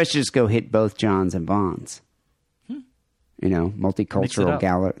 So maybe I should just go hit both John's and Vaughn's. You know, multicultural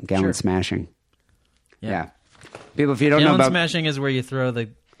gallon smashing. Yeah. People, if you don't know about... Gallon smashing is where you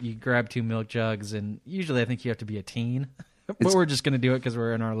you grab 2 milk jugs, and usually I think you have to be a teen. But we're just going to do it because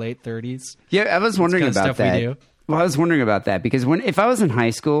we're in our late 30s. Yeah, I was wondering about that. We do. Well, I was wondering about that because if I was in high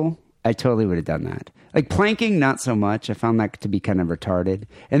school, I totally would have done that. Like planking, not so much. I found that to be kind of retarded.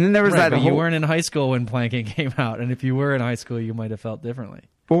 And then there was but you weren't in high school when planking came out, and if you were in high school, you might have felt differently.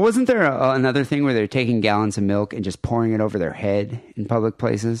 Well, wasn't there another thing where they're taking gallons of milk and just pouring it over their head in public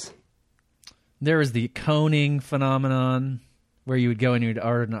places? There was the coning phenomenon where you would go and you'd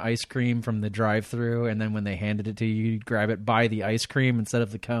order an ice cream from the drive-thru, and then when they handed it to you, you'd grab it by the ice cream instead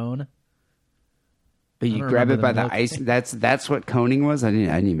of the cone. But you grab it by the ice. That's what coning was. I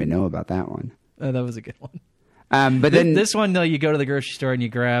didn't even know about that one. Oh, that was a good one. But then this one, though, you go to the grocery store and you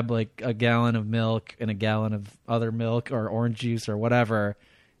grab like a gallon of milk and a gallon of other milk or orange juice or whatever,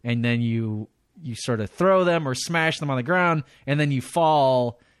 and then you sort of throw them or smash them on the ground, and then you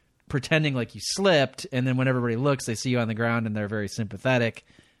fall pretending like you slipped, and then when everybody looks, they see you on the ground and they're very sympathetic,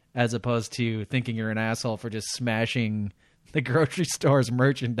 as opposed to thinking you're an asshole for just smashing the grocery store's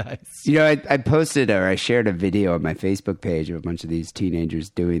merchandise. You know, I posted or I shared a video on my Facebook page of a bunch of these teenagers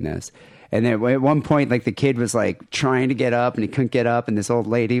doing this. And then at one point, like the kid was like trying to get up and he couldn't get up. And this old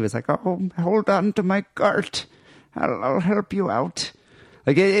lady was like, "Oh, hold on to my cart. I'll help you out."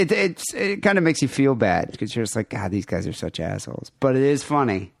 Like it kind of makes you feel bad because you're just like, God, these guys are such assholes. But it is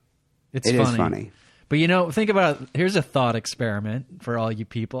funny. It is funny. But you know, think about, here's a thought experiment for all you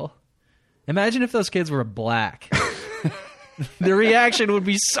people. Imagine if those kids were black. The reaction would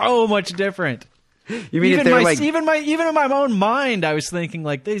be so much different. You mean even in my own mind, I was thinking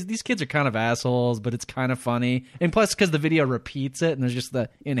like these kids are kind of assholes, but it's kind of funny. And plus, because the video repeats it, and there's just the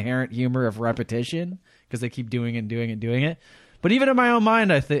inherent humor of repetition because they keep doing it and doing it and doing it. But even in my own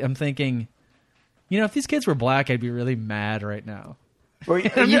mind, I'm thinking, you know, if these kids were black, I'd be really mad right now.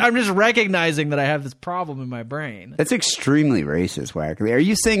 I'm just recognizing that I have this problem in my brain. That's extremely racist, Wackerly. Are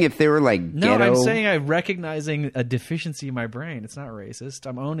you saying if they were like ghetto? No, I'm saying I'm recognizing a deficiency in my brain. It's not racist.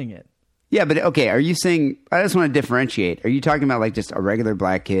 I'm owning it. Yeah, but okay, are you saying, I just want to differentiate. Are you talking about like just a regular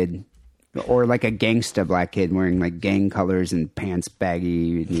black kid or like a gangsta black kid wearing like gang colors and pants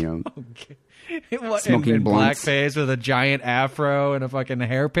baggy, you know? Okay. Smoking blackface with a giant afro and a fucking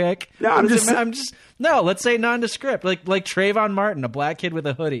hair pick. No, let's say nondescript, like Trayvon Martin, a black kid with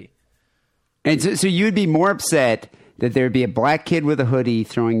a hoodie. And so you'd be more upset that there'd be a black kid with a hoodie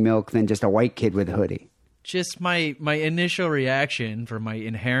throwing milk than just a white kid with a hoodie. Just my initial reaction for my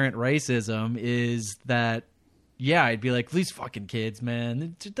inherent racism is that, yeah, I'd be like, these fucking kids,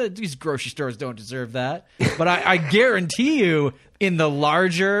 man, these grocery stores don't deserve that. But I guarantee you, in the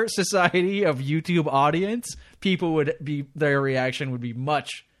larger society of YouTube audience, their reaction would be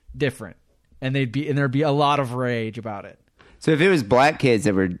much different, and there'd be a lot of rage about it. So if it was black kids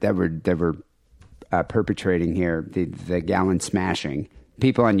that were perpetrating here the gallon smashing,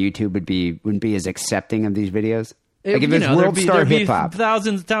 people on YouTube wouldn't be as accepting of these videos. Like if it's World Star Hip Hop,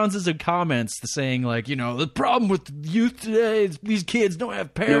 thousands of comments saying like, you know, the problem with youth today is these kids don't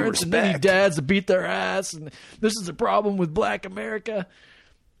have parents and they need dads to beat their ass, and this is a problem with Black America.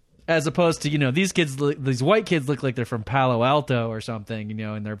 As opposed to, you know, these white kids look like they're from Palo Alto or something, you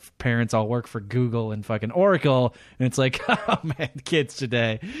know, and their parents all work for Google and fucking Oracle, and it's like, oh man, the kids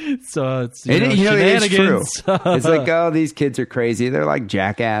today. So it's it is true. It's like, oh, these kids are crazy. They're like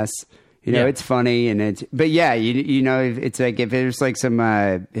jackass. You know, It's funny, but yeah, you know, it's like if there's like some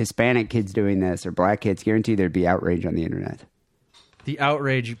Hispanic kids doing this or black kids, guarantee there'd be outrage on the internet. The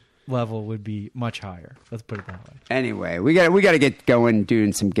outrage level would be much higher. Let's put it that way. Anyway, we got to get going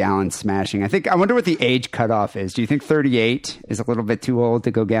doing some gallon smashing. I wonder what the age cutoff is. Do you think 38 is a little bit too old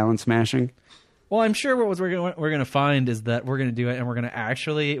to go gallon smashing? Well, I'm sure what we're going to find is that we're going to do it, and we're going to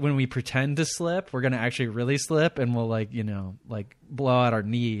actually, when we pretend to slip, we're going to actually really slip, and we'll blow out our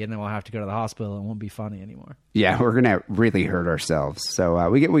knee, and then we'll have to go to the hospital, and it won't be funny anymore. Yeah, we're going to really hurt ourselves. So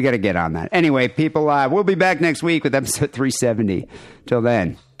we got to get on that. Anyway, people, we'll be back next week with episode 370. Till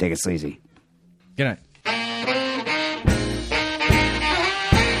then, take it sleazy. Good night.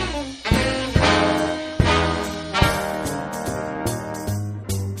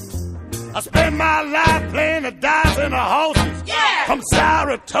 I spend my life playing the dice and the horses. Yeah! From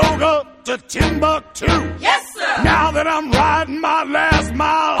Saratoga to Timbuktu. Yes, sir! Now that I'm riding my last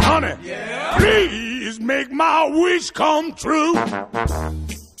mile, honey, yeah, please make my wish come true.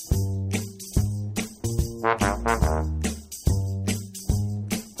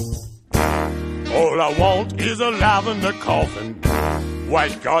 All I want is a lavender coffin,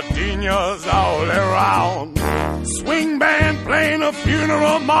 white gardenias all around, swing band playing a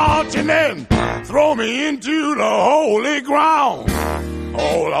funeral march, and then throw me into the holy ground.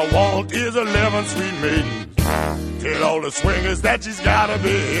 All I want is 11 sweet maidens, tell all the swingers that she's gotta be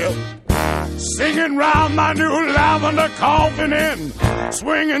here, singing round my new lavender coffin and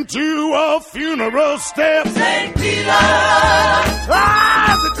swinging to a funeral step. St. Peter,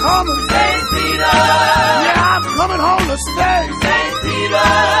 how's it coming? St. Peter, yeah, I'm coming home to stay. St. Peter,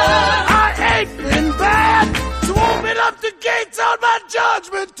 I ain't been bad, so open up the gates on my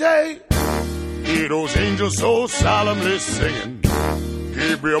judgment day. Hear those angels so solemnly singing,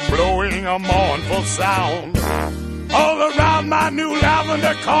 Gabriel blowing a mournful sound all around my new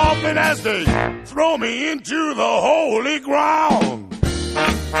lavender coffin as they throw me into the holy ground.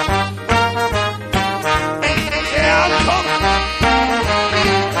 Yeah, I'm coming.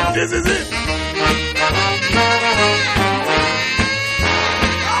 This is it.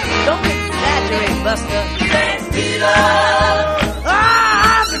 Don't exaggerate, Buster. St. Peter,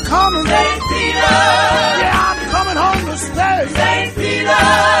 I'm coming. St. Peter, yeah, I'm coming home to stay. St. Peter,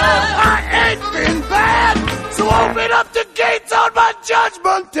 I ain't been bad, so open up the gates on my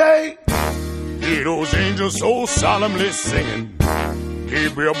judgment day. Hear those angels so solemnly singing,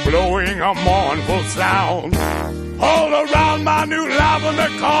 Gabriel blowing a mournful sound all around my new lavender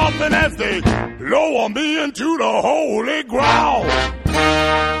coffin as they lower me into the holy ground.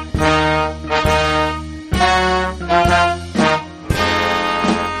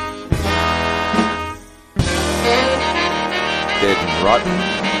 Dead and rotten,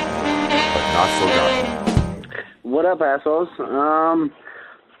 but not forgotten. What up, assholes?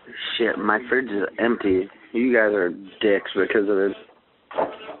 Shit, my fridge is empty. You guys are dicks because of this.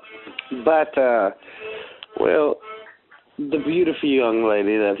 But, well, the beautiful young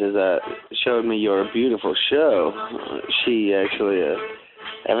lady that has showed me your beautiful show, she actually,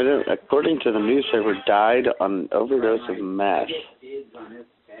 according to the newspaper, died on an overdose of meth.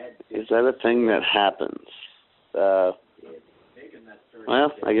 Is that a thing that happens?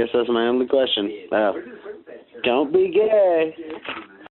 Well, I guess that's my only question. Don't be gay.